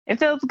you. It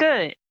feels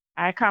good.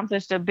 I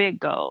accomplished a big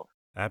goal.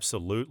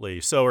 Absolutely.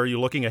 So are you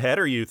looking ahead?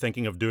 Are you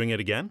thinking of doing it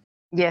again?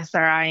 Yes,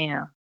 sir, I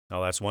am.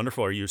 Oh, that's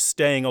wonderful. Are you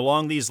staying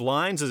along these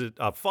lines? Is it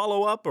a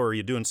follow-up or are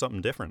you doing something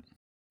different?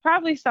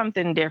 Probably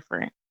something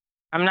different.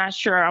 I'm not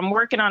sure. I'm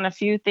working on a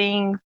few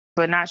things,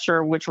 but not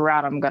sure which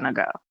route I'm going to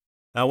go.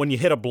 Now, when you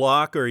hit a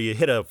block or you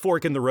hit a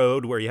fork in the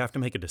road where you have to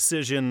make a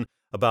decision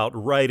about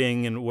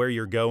writing and where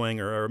you're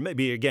going, or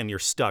maybe, again, you're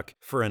stuck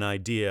for an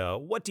idea,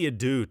 what do you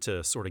do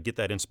to sort of get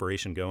that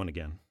inspiration going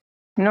again?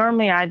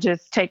 Normally, I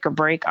just take a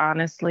break,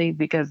 honestly,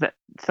 because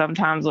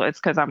sometimes it's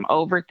because I'm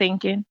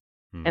overthinking.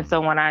 And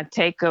so when I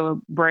take a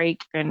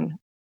break and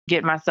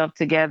get myself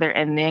together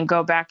and then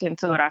go back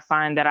into it, I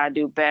find that I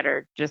do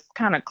better, just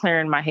kind of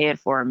clearing my head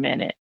for a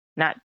minute,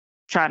 not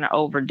trying to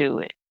overdo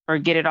it or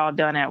get it all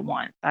done at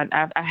once.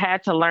 I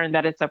had to learn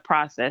that it's a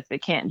process.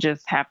 It can't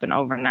just happen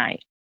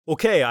overnight.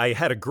 Okay, I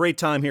had a great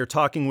time here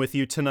talking with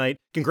you tonight.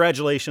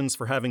 Congratulations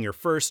for having your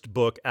first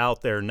book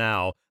out there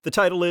now. The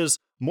title is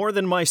More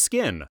Than My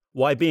Skin,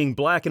 Why Being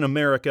Black in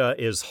America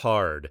is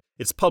Hard.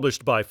 It's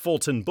published by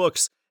Fulton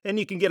Books, and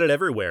you can get it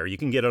everywhere. You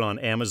can get it on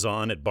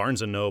Amazon, at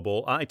Barnes &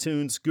 Noble,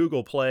 iTunes,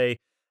 Google Play,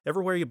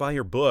 everywhere you buy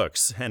your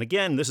books. And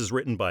again, this is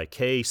written by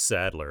Kay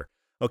Sadler.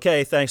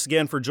 Okay, thanks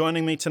again for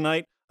joining me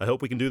tonight. I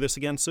hope we can do this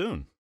again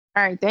soon.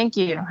 All right, thank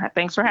you.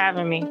 Thanks for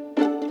having me.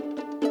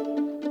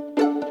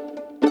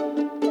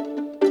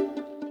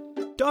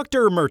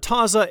 Dr.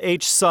 Murtaza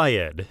H.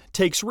 Syed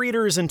takes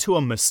readers into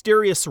a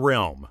mysterious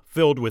realm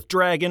filled with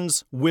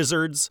dragons,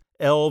 wizards,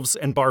 elves,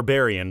 and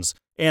barbarians,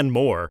 and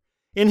more,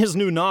 in his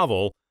new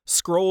novel,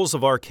 Scrolls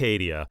of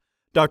Arcadia.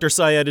 Dr.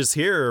 Syed is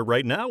here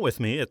right now with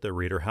me at the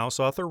Reader House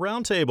Author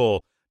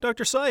Roundtable.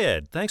 Dr.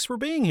 Syed, thanks for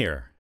being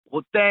here.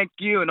 Well, thank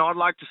you, and I'd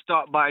like to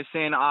start by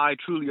saying I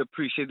truly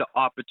appreciate the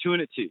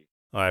opportunity.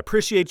 I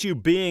appreciate you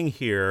being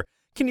here.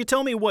 Can you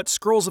tell me what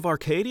Scrolls of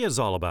Arcadia is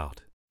all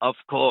about? Of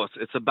course,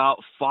 it's about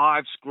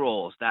 5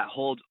 scrolls that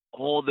hold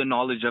all the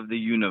knowledge of the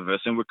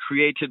universe and were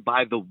created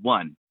by the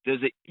One.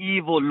 There's an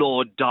evil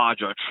Lord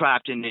Dodger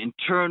trapped in an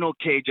internal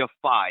cage of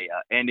fire,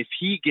 and if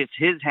he gets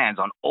his hands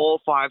on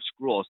all 5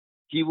 scrolls,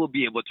 he will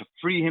be able to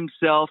free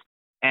himself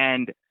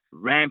and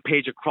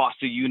rampage across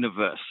the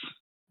universe.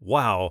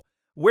 Wow.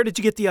 Where did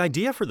you get the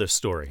idea for this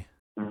story?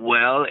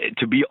 Well,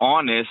 to be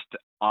honest,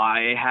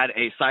 I had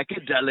a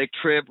psychedelic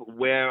trip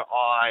where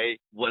I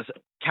was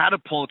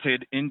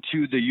catapulted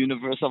into the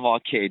universe of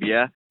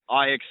Arcadia.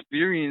 I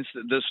experienced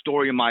the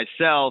story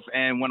myself,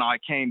 and when I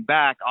came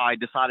back, I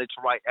decided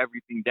to write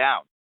everything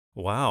down.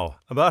 Wow.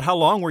 About how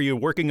long were you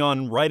working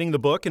on writing the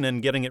book and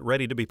then getting it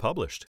ready to be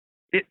published?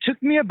 It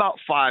took me about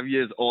 5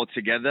 years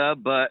altogether,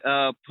 but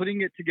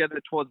putting it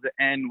together towards the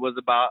end was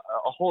about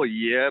a whole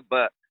year.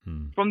 But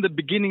from the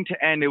beginning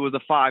to end, it was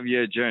a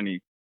 5-year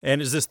journey.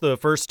 And is this the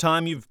first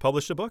time you've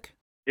published a book?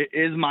 It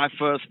is my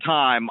first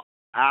time.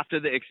 After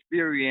the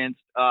experience,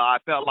 I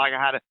felt like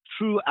I had a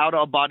true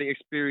out-of-body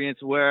experience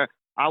where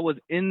I was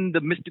in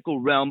the mystical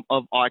realm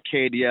of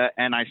Arcadia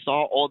and I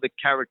saw all the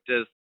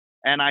characters.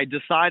 And I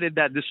decided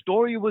that the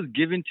story was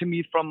given to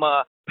me from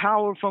a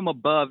power from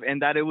above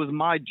and that it was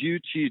my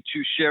duty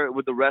to share it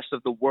with the rest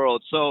of the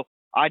world. So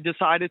I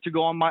decided to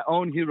go on my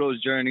own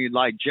hero's journey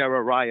like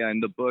Jeremiah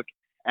in the book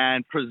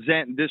and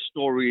present this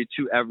story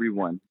to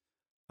everyone.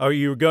 Are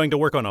you going to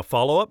work on a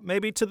follow-up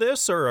maybe to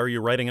this, or are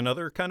you writing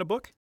another kind of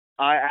book?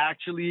 I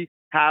actually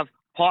have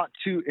part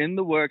 2 in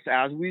the works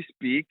as we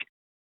speak,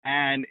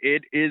 and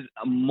it is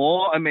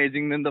more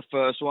amazing than the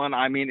first one.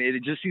 I mean,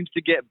 it just seems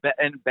to get better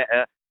and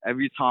better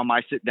every time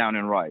I sit down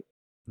and write.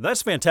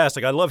 That's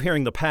fantastic. I love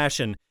hearing the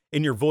passion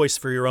in your voice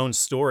for your own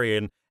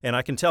story, and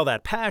I can tell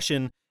that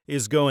passion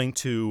is going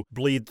to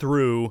bleed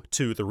through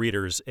to the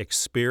reader's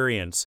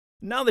experience.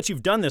 Now that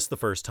you've done this the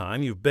first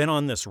time, you've been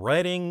on this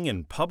writing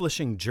and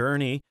publishing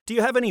journey, do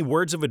you have any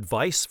words of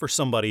advice for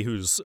somebody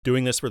who's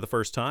doing this for the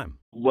first time?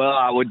 Well,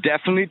 I would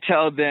definitely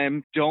tell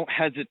them don't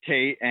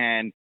hesitate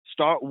and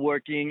start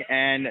working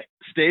and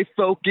stay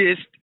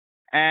focused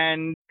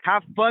and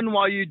have fun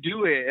while you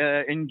do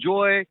it.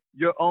 Enjoy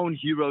your own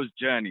hero's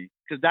journey,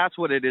 because that's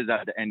what it is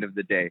at the end of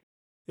the day.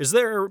 Is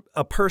there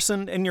a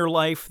person in your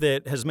life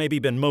that has maybe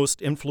been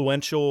most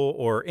influential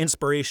or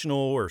inspirational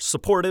or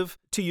supportive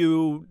to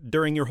you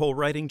during your whole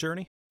writing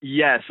journey?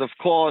 Yes, of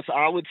course.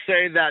 I would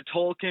say that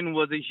Tolkien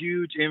was a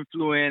huge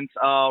influence.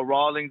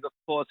 Rawlings, of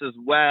course, as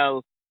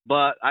well.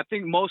 But I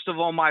think most of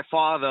all my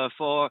father,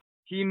 for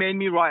he made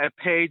me write a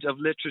page of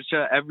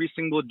literature every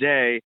single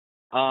day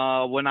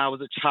when I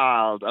was a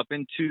child up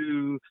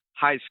into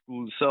high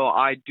school. So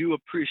I do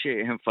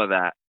appreciate him for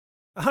that.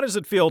 How does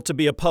it feel to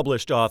be a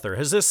published author?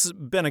 Has this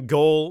been a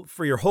goal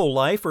for your whole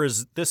life, or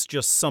is this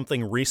just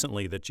something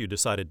recently that you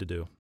decided to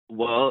do?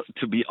 Well,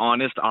 to be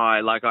honest,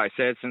 like I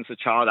said, since a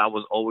child, I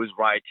was always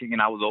writing and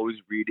I was always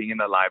reading in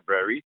the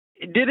library.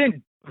 It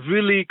didn't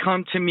really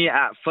come to me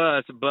at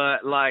first,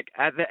 but like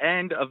at the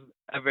end of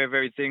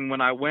everything, when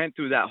I went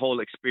through that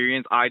whole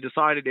experience, I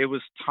decided it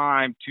was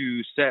time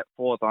to set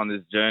forth on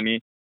this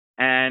journey.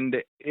 And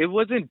it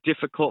wasn't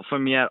difficult for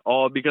me at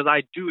all because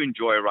I do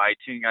enjoy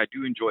writing. I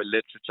do enjoy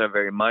literature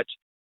very much.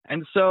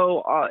 And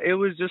so it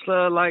was just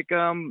like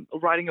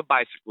riding a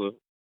bicycle.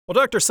 Well,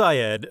 Dr.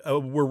 Syed,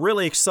 we're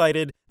really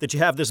excited that you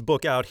have this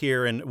book out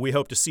here, and we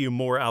hope to see you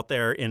more out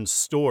there in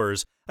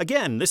stores.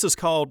 Again, this is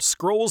called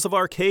Scrolls of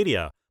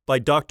Arcadia by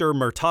Dr.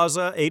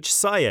 Murtaza H.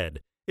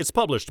 Syed. It's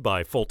published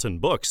by Fulton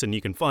Books, and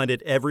you can find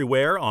it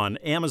everywhere on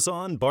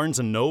Amazon, Barnes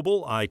 &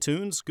 Noble,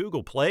 iTunes,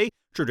 Google Play,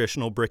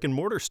 traditional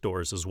brick-and-mortar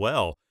stores as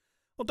well.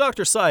 Well,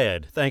 Dr.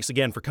 Syed, thanks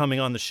again for coming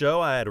on the show.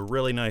 I had a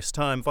really nice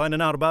time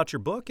finding out about your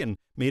book and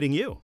meeting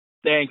you.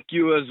 Thank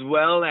you as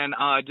well. And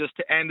just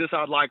to end this,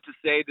 I'd like to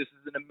say this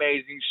is an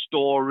amazing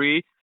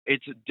story.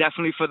 It's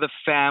definitely for the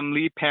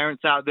family.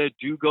 Parents out there,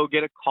 do go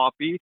get a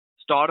copy,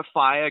 start a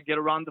fire, get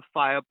around the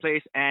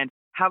fireplace, and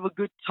have a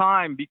good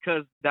time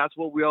because that's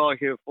what we're all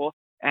here for.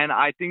 And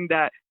I think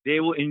that they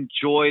will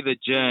enjoy the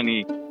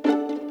journey.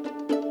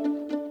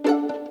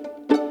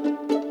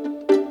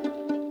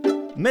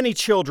 Many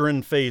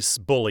children face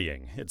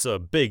bullying. It's a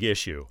big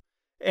issue.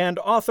 And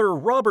author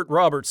Robert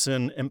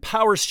Robertson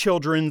empowers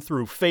children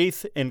through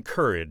faith and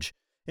courage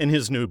in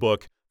his new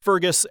book,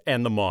 Fergus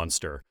and the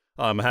Monster.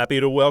 I'm happy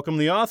to welcome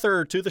the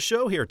author to the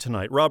show here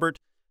tonight. Robert,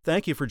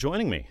 thank you for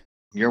joining me.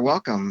 You're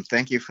welcome.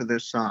 Thank you for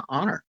this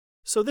honor.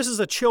 So this is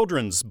a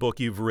children's book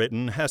you've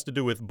written, has to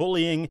do with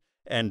bullying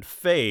and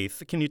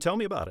faith. Can you tell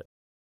me about it?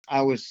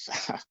 I was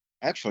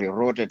actually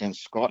wrote it in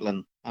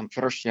Scotland. I'm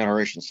first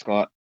generation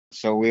Scot.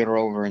 So we were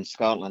over in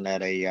Scotland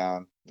at a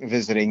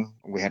visiting.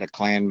 We had a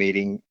clan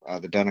meeting,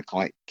 the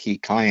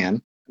Donaghclere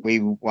clan. We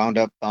wound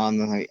up on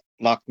the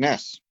Loch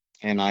Ness.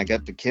 And I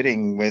got to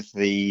kidding with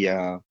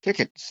the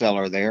ticket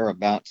seller there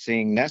about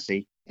seeing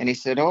Nessie. And he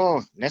said,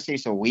 "Oh,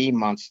 Nessie's a wee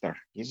monster.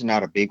 He's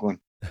not a big one."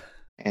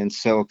 And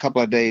so a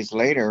couple of days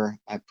later,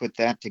 I put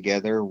that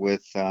together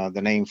with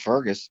the name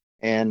Fergus.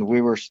 And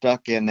we were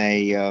stuck in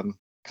a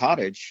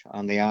cottage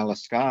on the Isle of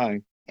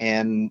Skye.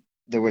 And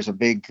there was a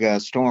big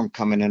storm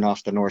coming in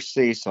off the North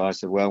Sea. So I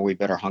said, well, we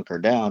better hunker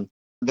down.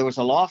 There was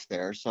a loft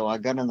there. So I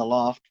got in the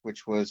loft,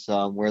 which was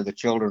where the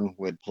children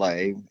would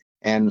play.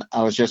 And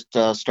I was just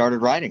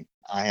started writing.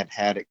 I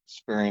had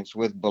experience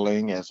with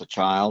bullying as a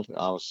child.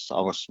 I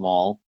was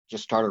small.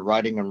 Just started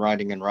writing and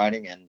writing and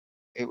writing. And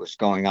it was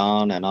going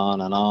on and on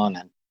and on.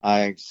 And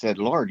I said,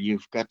 Lord,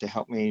 you've got to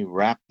help me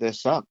wrap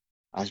this up.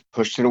 I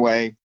pushed it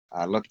away.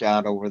 I looked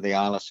out over the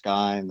Isle of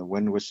Skye and the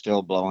wind was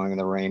still blowing and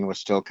the rain was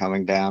still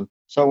coming down.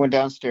 So I went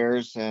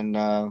downstairs and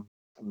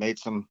made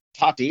some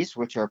totties,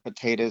 which are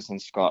potatoes in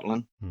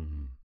Scotland.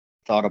 Mm-hmm.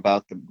 Thought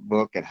about the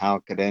book and how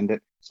it could end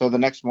it. So the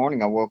next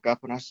morning I woke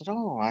up and I said,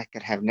 oh, I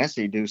could have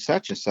Nessie do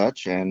such and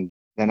such. And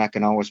then I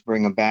can always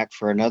bring them back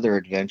for another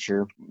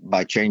adventure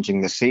by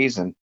changing the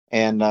season.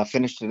 And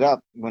finished it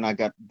up. When I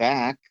got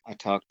back, I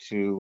talked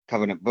to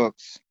Covenant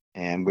Books,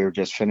 and we were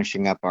just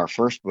finishing up our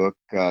first book,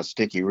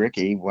 Sticky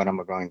Ricky, What Am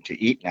I Going to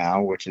Eat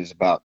Now?, which is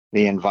about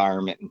the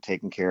environment and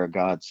taking care of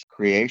God's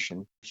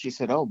creation. She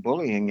said, oh,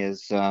 bullying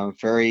is a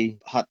very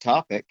hot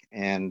topic.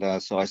 And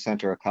so I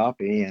sent her a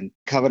copy, and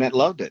Covenant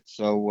loved it.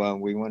 So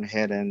we went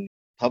ahead and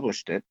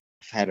published it.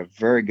 Had a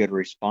very good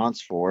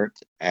response for it.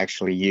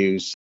 Actually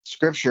used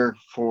scripture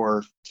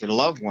to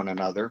love one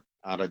another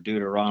out of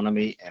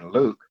Deuteronomy and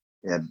Luke.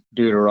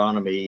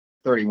 Deuteronomy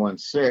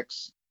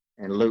 31:6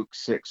 and Luke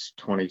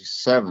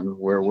 6:27,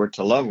 where we're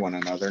to love one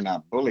another,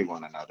 not bully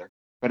one another.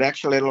 But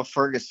actually, little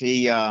Fergus,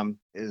 he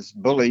is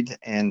bullied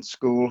in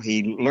school.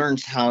 He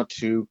learns how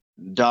to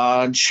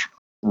dodge,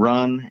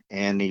 run,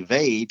 and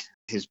evade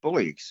his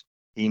bullies.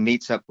 He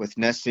meets up with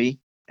Nessie,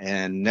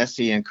 and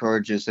Nessie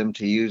encourages him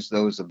to use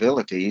those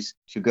abilities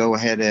to go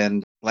ahead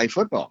and play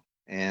football.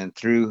 And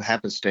through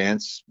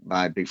happenstance,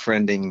 by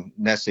befriending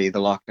Nessie, the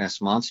Loch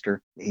Ness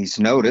Monster, he's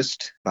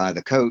noticed by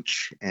the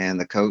coach, and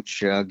the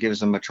coach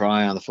gives him a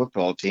try on the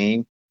football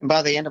team. And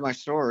by the end of my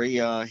story,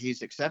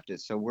 he's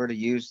accepted. So we're to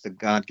use the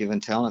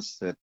God-given talents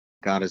that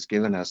God has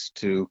given us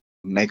to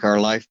make our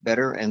life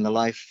better and the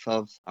life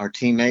of our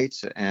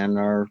teammates and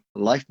our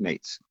life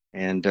mates.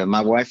 And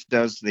my wife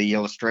does the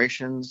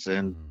illustrations,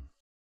 and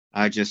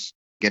I just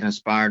get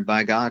inspired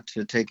by God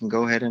to take and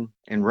go ahead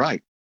and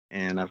write.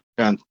 And I've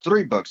done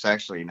 3 books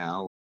actually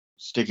now,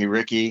 Sticky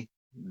Ricky,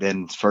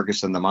 then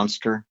Fergus and the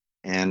Monster.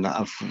 And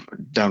I've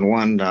done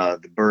one,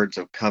 The Birds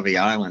of Covey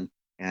Island,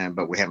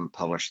 but we haven't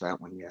published that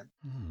one yet.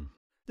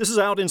 This is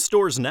out in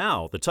stores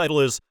now. The title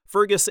is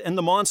Fergus and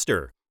the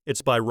Monster.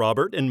 It's by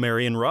Robert and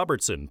Marion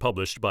Robertson,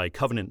 published by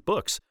Covenant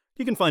Books.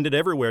 You can find it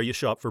everywhere you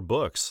shop for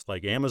books,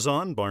 like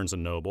Amazon, Barnes &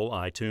 Noble,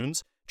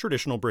 iTunes,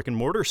 traditional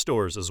brick-and-mortar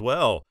stores as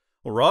well.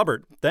 Well,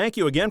 Robert, thank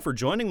you again for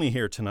joining me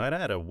here tonight. I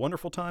had a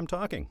wonderful time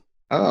talking.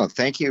 Oh,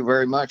 thank you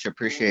very much.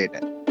 Appreciate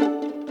it.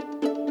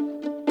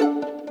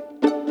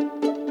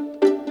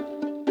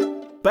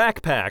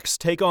 Backpacks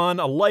take on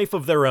a life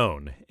of their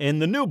own in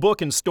the new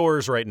book in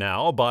stores right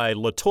now by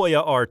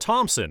Latoya R.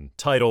 Thompson,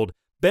 titled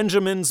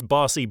Benjamin's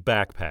Bossy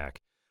Backpack.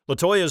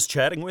 Latoya's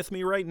chatting with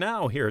me right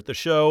now here at the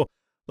show.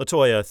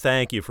 Latoya,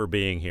 thank you for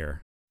being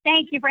here.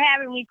 Thank you for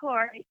having me,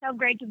 Corey. So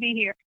great to be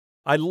here.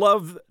 I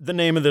love the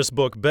name of this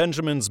book,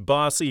 Benjamin's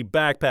Bossy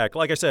Backpack.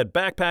 Like I said,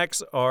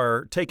 backpacks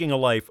are taking a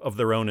life of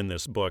their own in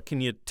this book.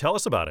 Can you tell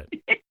us about it?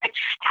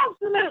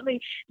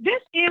 Absolutely.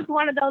 This is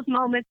one of those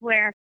moments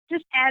where,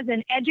 just as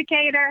an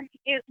educator,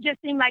 it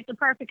just seemed like the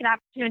perfect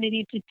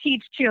opportunity to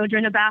teach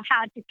children about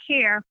how to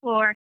care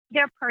for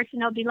their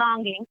personal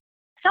belongings.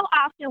 So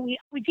often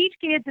we teach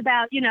kids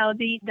about,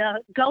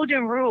 the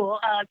golden rule,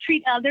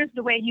 treat others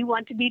the way you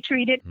want to be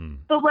treated.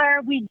 But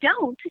where we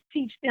don't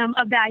teach them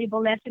a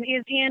valuable lesson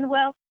is in,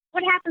 well,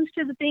 what happens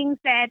to the things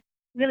that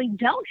really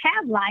don't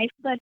have life,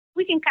 but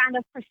we can kind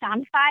of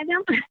personify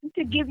them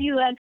to give you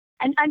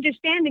an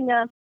understanding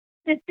of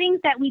the things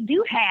that we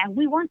do have.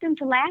 We want them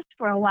to last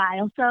for a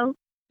while. So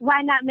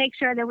why not make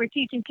sure that we're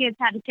teaching kids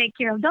how to take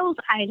care of those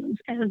items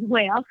as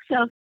well?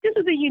 So this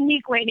is a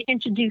unique way to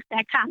introduce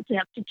that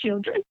concept to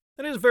children.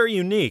 It is very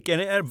unique and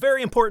a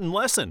very important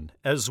lesson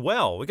as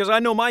well, because I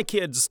know my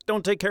kids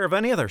don't take care of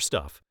any of their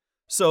stuff.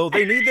 So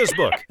they need this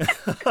book.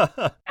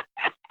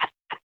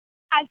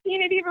 I've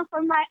seen it even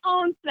from my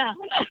own son.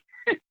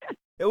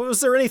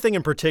 Was there anything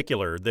in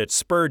particular that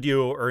spurred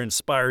you or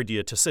inspired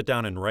you to sit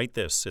down and write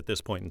this at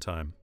this point in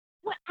time?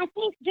 Well, I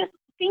think just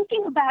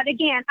thinking about,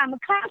 again, I'm a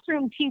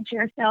classroom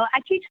teacher, so I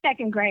teach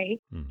second grade,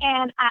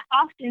 and I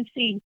often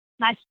see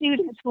my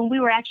students, when we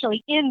were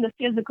actually in the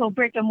physical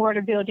brick and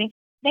mortar building,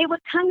 they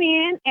would come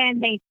in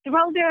and they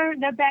throw their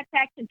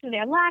backpacks into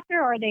their locker,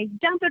 or they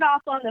dump it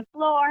off on the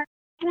floor.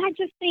 And I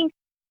just think,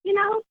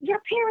 your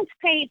parents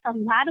paid a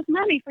lot of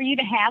money for you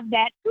to have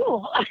that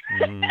tool.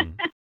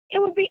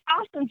 It would be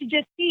awesome to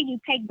just see you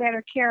take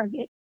better care of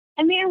it.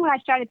 And then when I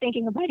started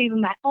thinking about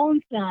even my own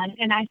son,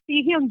 and I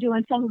see him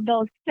doing some of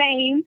those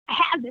same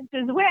habits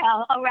as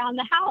well around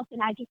the house,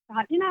 and I just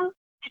thought,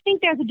 I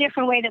think there's a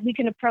different way that we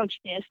can approach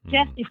this,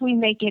 just if we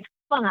make it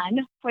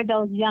fun for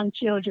those young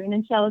children.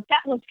 And so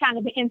that was kind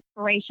of the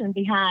inspiration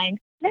behind,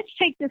 let's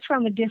take this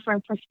from a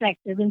different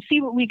perspective and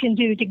see what we can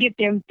do to get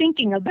them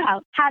thinking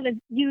about how to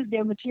use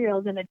their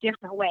materials in a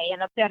different way,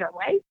 in a better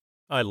way.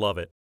 I love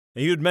it.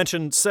 You'd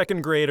mentioned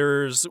second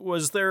graders.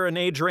 Was there an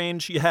age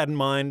range you had in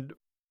mind?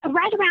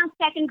 Right around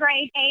second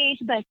grade age,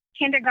 but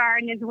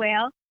kindergarten as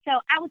well. So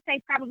I would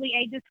say probably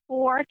ages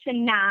 4 to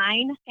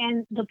 9,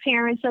 and the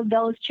parents of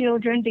those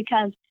children,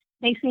 because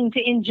they seem to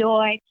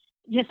enjoy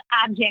just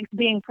objects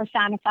being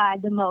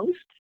personified the most.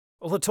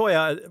 Well,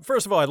 Latoya,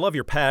 first of all, I love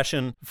your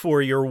passion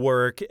for your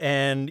work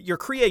and your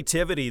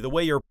creativity, the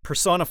way you're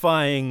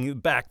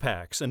personifying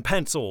backpacks and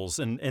pencils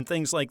and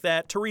things like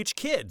that to reach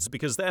kids,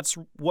 because that's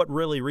what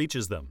really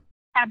reaches them.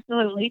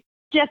 Absolutely.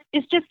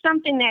 it's just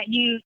something that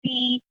you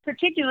see,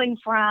 particularly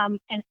from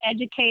an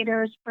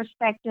educator's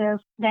perspective,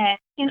 that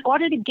in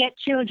order to get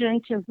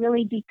children to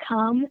really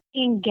become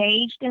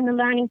engaged in the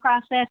learning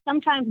process,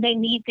 sometimes they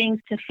need things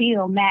to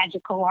feel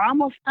magical or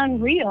almost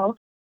unreal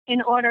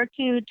in order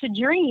to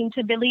dream,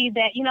 to believe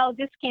that,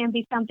 this can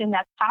be something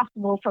that's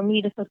possible for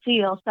me to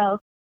fulfill. So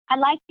I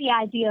like the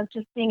idea of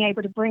just being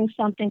able to bring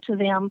something to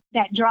them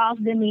that draws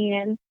them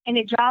in, and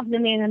it draws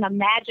them in a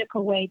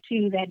magical way,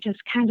 too, that just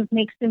kind of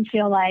makes them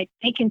feel like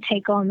they can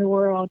take on the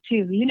world,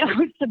 too.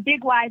 It's a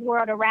big, wide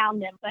world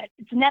around them, but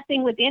it's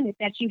nothing within it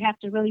that you have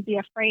to really be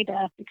afraid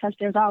of, because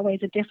there's always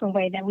a different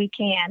way that we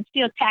can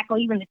still tackle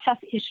even the tough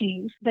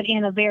issues, but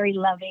in a very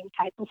loving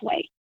type of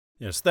way.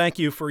 Yes, thank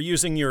you for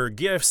using your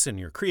gifts and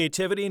your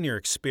creativity and your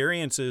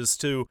experiences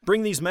to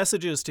bring these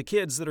messages to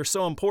kids that are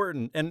so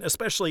important. And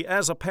especially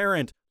as a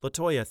parent,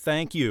 LaToya,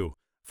 thank you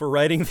for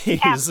writing these.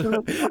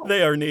 Absolutely.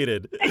 They are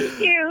needed. Thank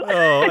you.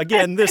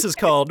 Again, this is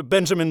called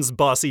Benjamin's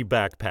Bossy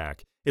Backpack.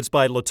 It's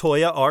by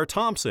LaToya R.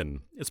 Thompson.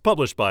 It's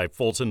published by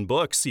Fulton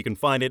Books. You can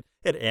find it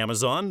at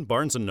Amazon,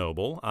 Barnes &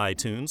 Noble,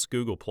 iTunes,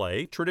 Google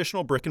Play,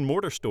 traditional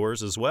brick-and-mortar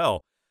stores as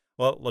well.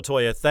 Well,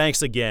 LaToya,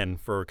 thanks again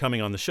for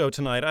coming on the show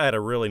tonight. I had a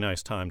really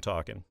nice time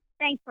talking.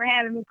 Thanks for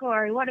having me,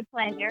 Corey. What a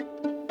pleasure.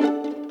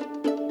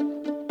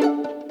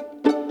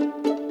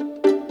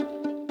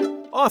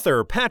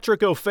 Author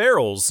Patrick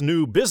O'Farrell's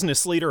new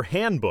Business Leader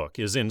Handbook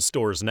is in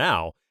stores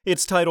now.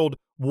 It's titled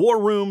War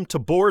Room to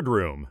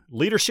Boardroom,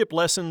 Leadership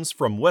Lessons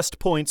from West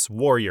Point's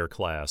Warrior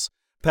Class.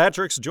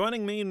 Patrick's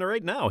joining me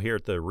right now here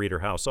at the Reader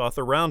House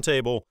Author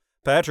Roundtable.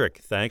 Patrick,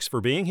 thanks for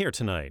being here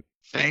tonight.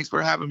 Thanks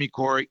for having me,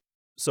 Corey.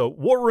 So,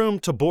 War Room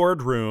to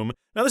Boardroom.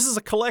 Now, this is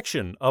a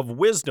collection of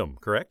wisdom,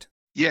 correct?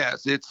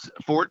 Yes, it's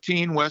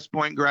 14 West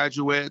Point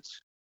graduates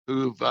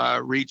who've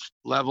reached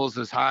levels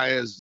as high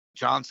as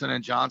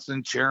Johnson &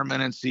 Johnson,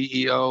 chairman and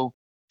CEO,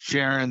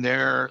 sharing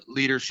their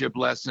leadership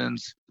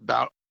lessons,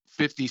 about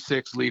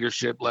 56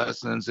 leadership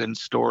lessons in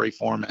story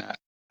format.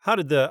 How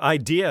did the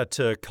idea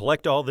to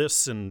collect all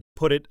this and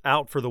put it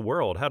out for the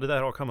world, how did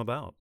that all come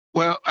about?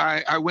 Well,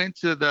 I went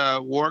to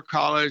the War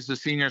College, the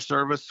Senior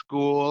Service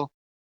School,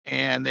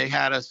 and they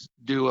had us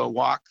do a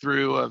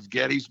walkthrough of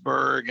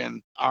Gettysburg,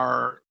 and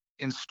our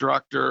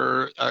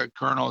instructor, a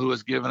colonel who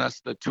was giving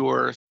us the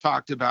tour,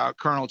 talked about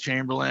Colonel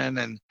Chamberlain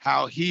and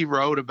how he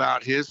wrote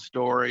about his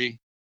story,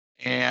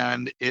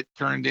 and it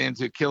turned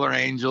into Killer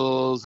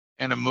Angels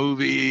and a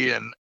movie.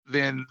 And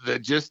then the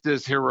just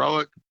as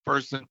heroic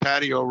person,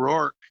 Patty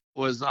O'Rourke,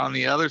 was on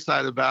the other side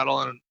of the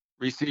battle and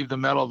received the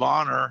Medal of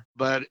Honor,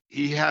 but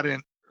he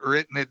hadn't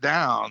written it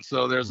down.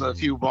 So there's a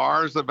few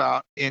bars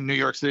about in New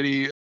York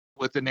City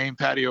with the name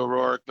Patty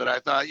O'Rourke, but I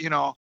thought,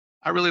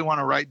 I really want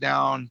to write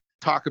down,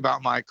 talk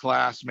about my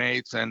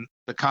classmates and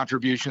the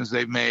contributions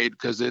they've made,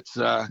 because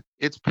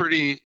it's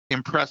pretty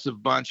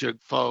impressive bunch of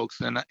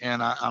folks, and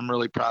I'm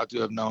really proud to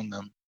have known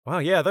them. Wow,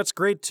 yeah, that's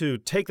great to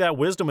take that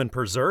wisdom and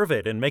preserve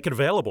it and make it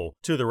available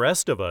to the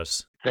rest of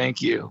us.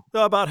 Thank you.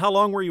 So about how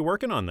long were you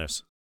working on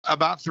this?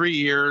 About 3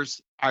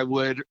 years. I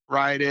would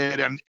write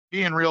it, and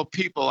being real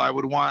people, I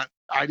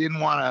didn't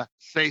want to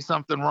say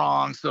something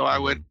wrong, so I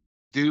would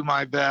do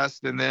my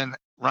best and then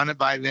run it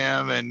by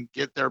them and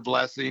get their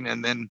blessing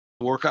and then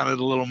work on it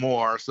a little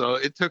more. So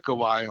it took a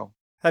while.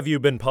 Have you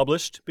been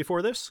published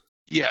before this?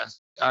 Yes.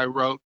 I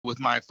wrote with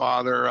my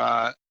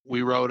father.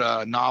 We wrote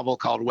a novel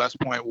called West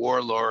Point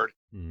Warlord.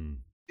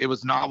 It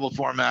was novel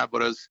format,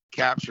 but it was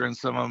capturing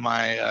some of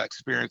my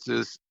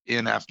experiences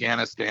in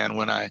Afghanistan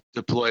when I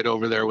deployed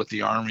over there with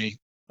the Army.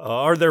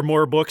 Are there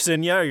more books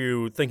in you? Are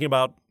you thinking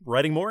about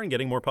writing more and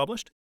getting more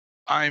published?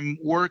 I'm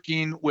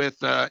working with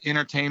an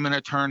entertainment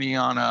attorney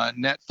on a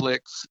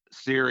Netflix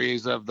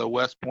series of the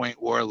West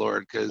Point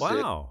Warlord, because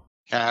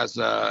it has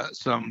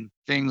some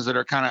things that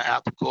are kind of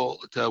applicable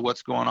to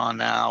what's going on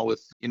now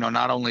with,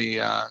 not only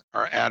our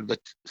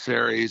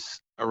adversaries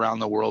around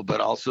the world,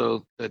 but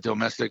also the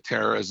domestic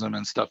terrorism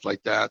and stuff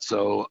like that.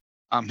 So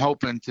I'm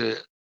hoping to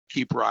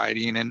keep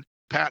writing. And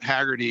Pat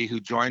Haggerty, who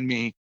joined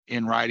me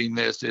in writing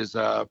this, is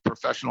a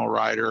professional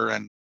writer,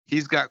 and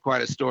he's got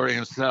quite a story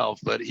himself,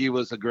 but he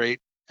was a great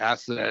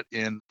asset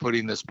in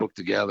putting this book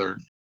together.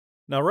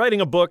 Now,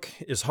 writing a book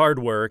is hard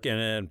work,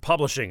 and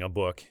publishing a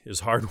book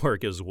is hard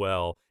work as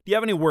well. Do you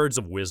have any words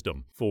of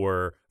wisdom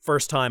for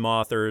first-time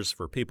authors,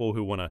 for people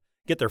who want to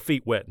get their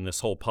feet wet in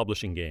this whole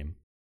publishing game?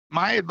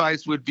 My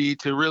advice would be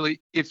to really,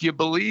 if you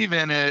believe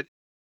in it,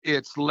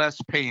 it's less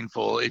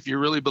painful. If you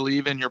really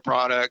believe in your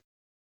product,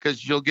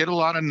 because you'll get a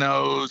lot of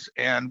no's.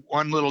 And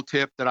one little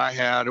tip that I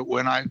had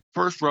when I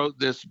first wrote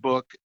this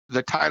book,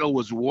 the title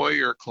was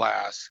Warrior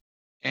Class.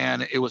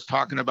 And it was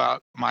talking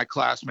about my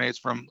classmates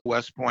from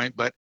West Point.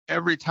 But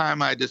every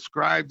time I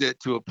described it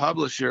to a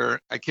publisher,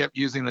 I kept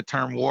using the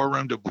term war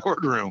room to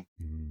boardroom.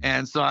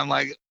 And so I'm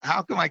like,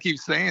 how come I keep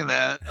saying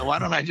that? Why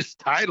don't I just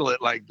title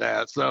it like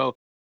that? So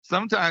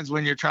sometimes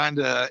when you're trying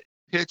to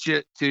pitch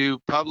it to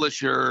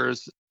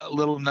publishers,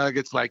 little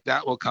nuggets like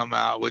that will come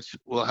out, which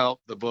will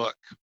help the book.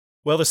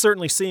 Well, this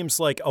certainly seems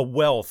like a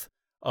wealth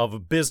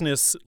of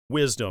business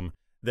wisdom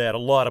that a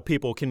lot of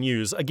people can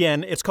use.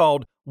 Again, it's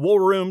called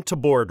War Room to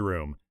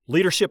Boardroom,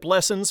 Leadership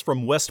Lessons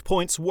from West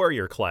Point's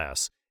Warrior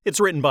Class. It's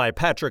written by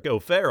Patrick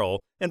O'Farrell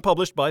and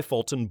published by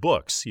Fulton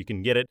Books. You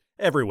can get it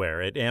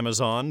everywhere at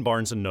Amazon,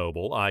 Barnes &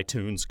 Noble,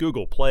 iTunes,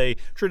 Google Play,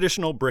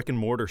 traditional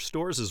brick-and-mortar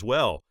stores as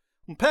well.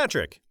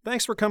 Patrick,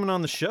 thanks for coming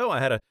on the show. I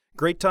had a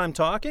great time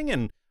talking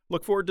and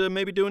look forward to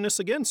maybe doing this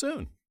again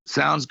soon.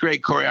 Sounds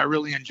great, Corey. I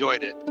really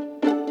enjoyed it.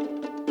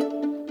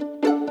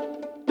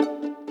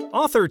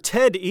 Author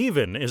Ted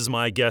Even is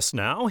my guest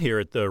now here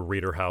at the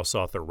Reader House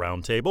Author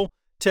Roundtable.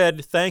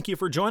 Ted, thank you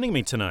for joining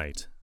me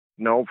tonight.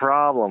 No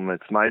problem.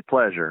 It's my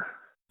pleasure.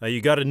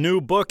 You got a new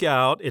book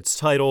out. It's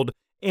titled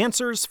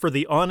Answers for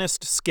the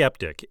Honest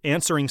Skeptic,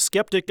 Answering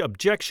Skeptic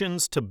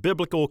Objections to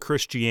Biblical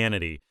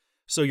Christianity.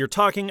 So you're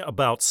talking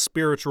about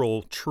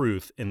spiritual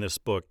truth in this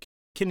book.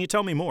 Can you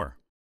tell me more?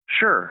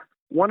 Sure.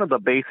 One of the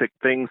basic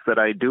things that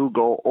I do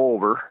go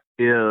over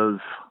is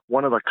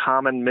one of the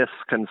common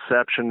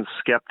misconceptions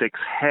skeptics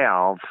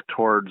have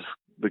towards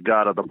the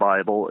God of the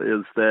Bible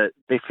is that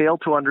they fail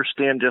to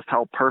understand just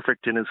how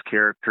perfect in his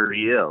character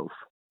he is.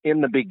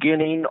 In the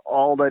beginning,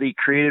 all that he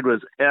created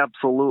was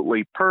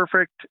absolutely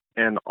perfect,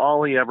 and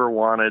all he ever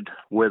wanted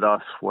with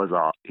us was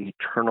an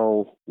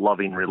eternal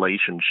loving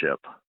relationship.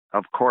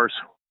 Of course,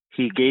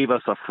 he gave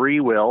us a free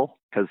will,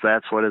 because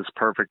that's what his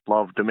perfect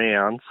love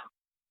demands.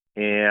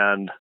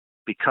 And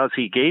because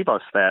he gave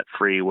us that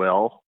free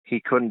will,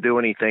 he couldn't do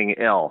anything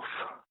else.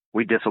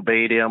 We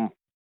disobeyed him,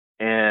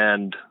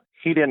 and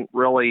he didn't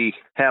really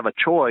have a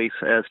choice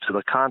as to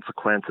the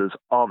consequences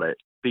of it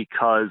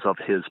because of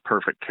his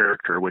perfect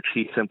character, which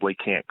he simply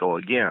can't go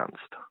against.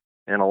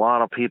 And a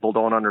lot of people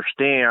don't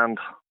understand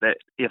that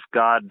if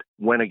God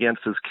went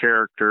against his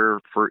character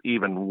for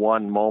even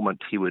one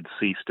moment, he would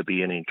cease to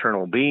be an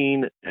eternal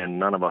being, and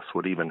none of us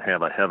would even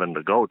have a heaven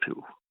to go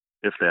to,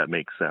 if that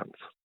makes sense.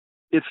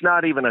 It's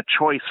not even a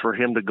choice for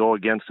him to go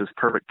against his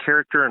perfect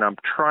character, and I'm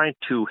trying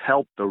to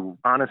help the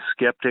honest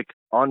skeptic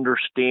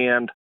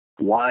understand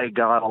why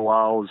God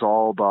allows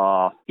all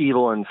the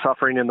evil and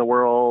suffering in the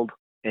world.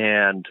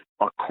 And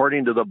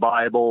according to the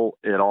Bible,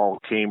 it all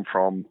came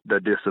from the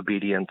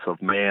disobedience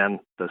of man,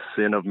 the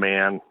sin of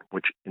man,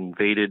 which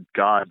invaded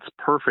God's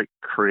perfect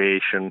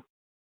creation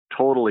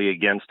totally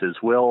against his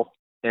will.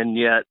 And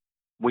yet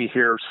we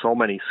hear so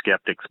many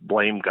skeptics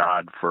blame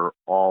God for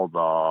all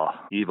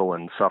the evil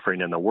and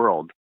suffering in the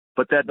world.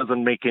 But that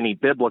doesn't make any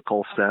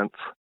biblical sense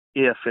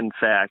if, in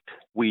fact,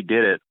 we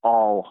did it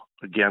all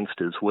against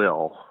his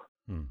will.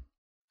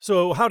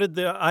 So how did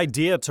the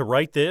idea to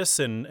write this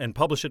and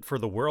publish it for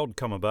the world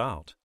come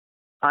about?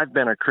 I've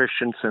been a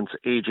Christian since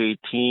age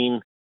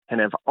 18 and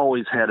have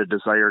always had a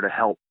desire to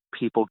help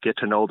people get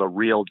to know the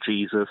real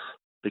Jesus,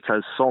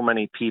 because so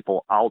many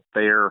people out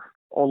there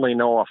only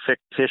know a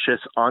fictitious,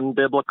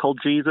 unbiblical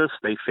Jesus.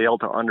 They fail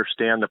to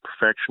understand the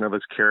perfection of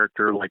his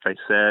character, like I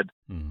said.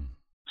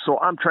 So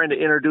I'm trying to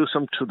introduce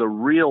them to the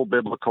real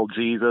biblical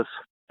Jesus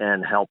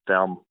and help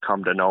them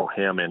come to know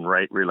him in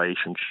right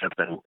relationship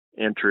and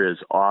enter his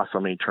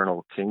awesome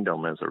eternal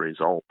kingdom as a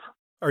result.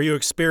 Are you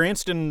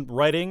experienced in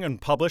writing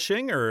and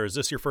publishing, or is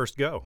this your first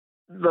go?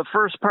 The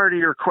first part of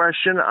your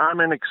question,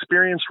 I'm an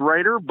experienced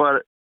writer,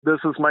 but this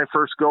is my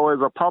first go as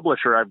a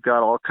publisher. I've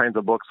got all kinds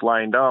of books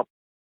lined up.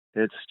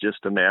 It's just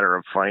a matter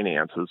of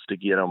finances to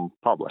get them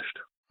published.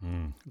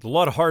 It's a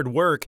lot of hard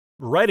work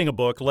writing a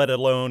book, let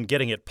alone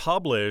getting it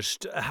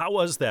published. How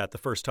was that the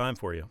first time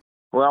for you?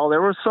 Well,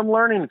 there was some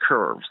learning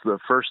curves. The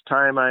first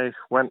time I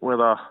went with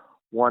a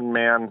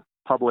one-man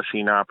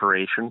publishing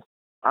operation.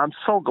 I'm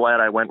so glad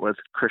I went with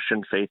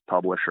Christian Faith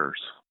Publishers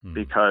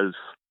because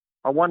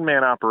a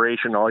one-man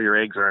operation, all your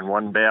eggs are in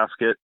one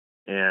basket,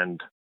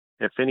 and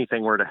if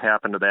anything were to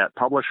happen to that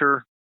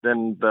publisher,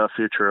 then the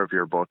future of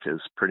your book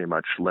is pretty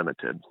much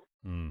limited.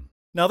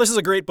 Now, this is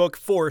a great book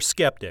for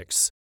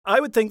skeptics. I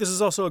would think this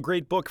is also a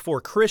great book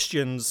for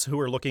Christians who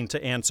are looking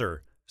to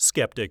answer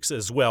skeptics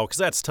as well, because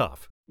that's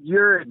tough.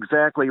 You're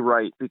exactly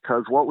right,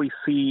 because what we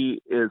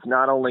see is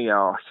not only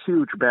a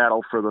huge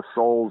battle for the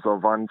souls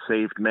of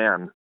unsaved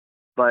men,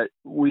 but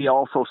we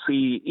also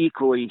see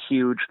equally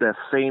huge the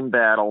same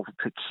battle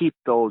to keep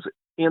those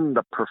in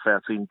the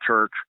professing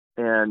church.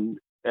 And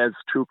as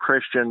true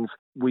Christians,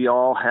 we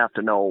all have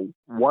to know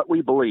what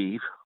we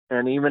believe.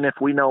 And even if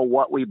we know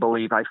what we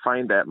believe, I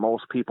find that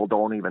most people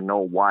don't even know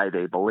why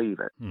they believe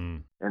it.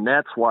 And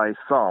that's why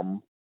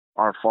some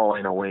are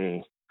falling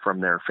away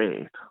from their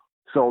faith.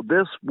 So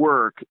this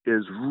work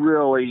is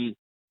really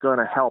going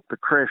to help the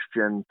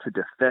Christian to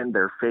defend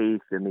their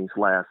faith in these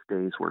last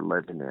days we're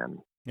living in.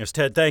 Yes,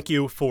 Ted, thank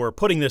you for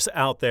putting this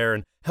out there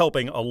and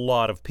helping a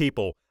lot of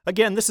people.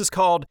 Again, this is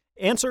called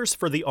Answers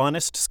for the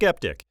Honest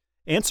Skeptic,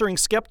 Answering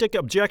Skeptic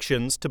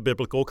Objections to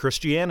Biblical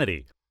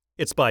Christianity.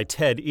 It's by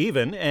Ted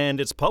Even,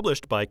 and it's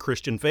published by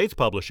Christian Faith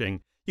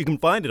Publishing. You can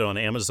find it on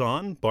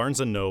Amazon,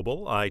 Barnes &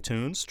 Noble,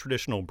 iTunes,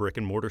 traditional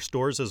brick-and-mortar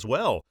stores as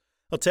well.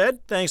 Well,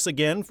 Ted, thanks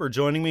again for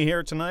joining me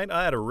here tonight.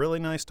 I had a really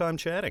nice time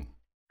chatting.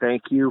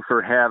 Thank you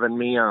for having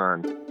me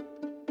on.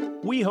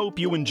 We hope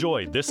you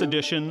enjoyed this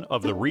edition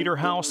of the Reader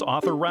House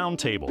Author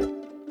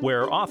Roundtable.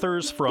 where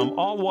authors from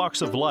all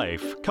walks of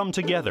life come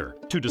together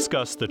to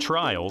discuss the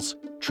trials,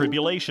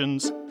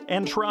 tribulations,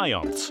 and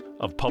triumphs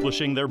of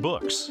publishing their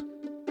books.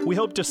 We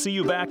hope to see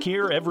you back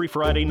here every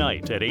Friday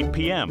night at 8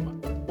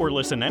 p.m. or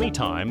listen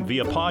anytime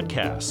via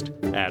podcast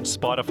at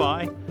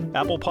Spotify,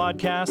 Apple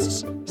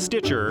Podcasts,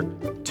 Stitcher,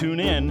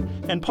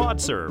 TuneIn, and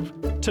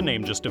PodServe, to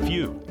name just a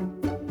few.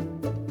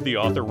 The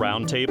Author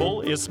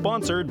Roundtable is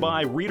sponsored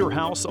by Reader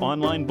House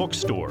Online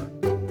Bookstore,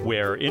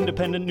 where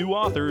independent new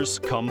authors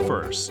come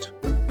first.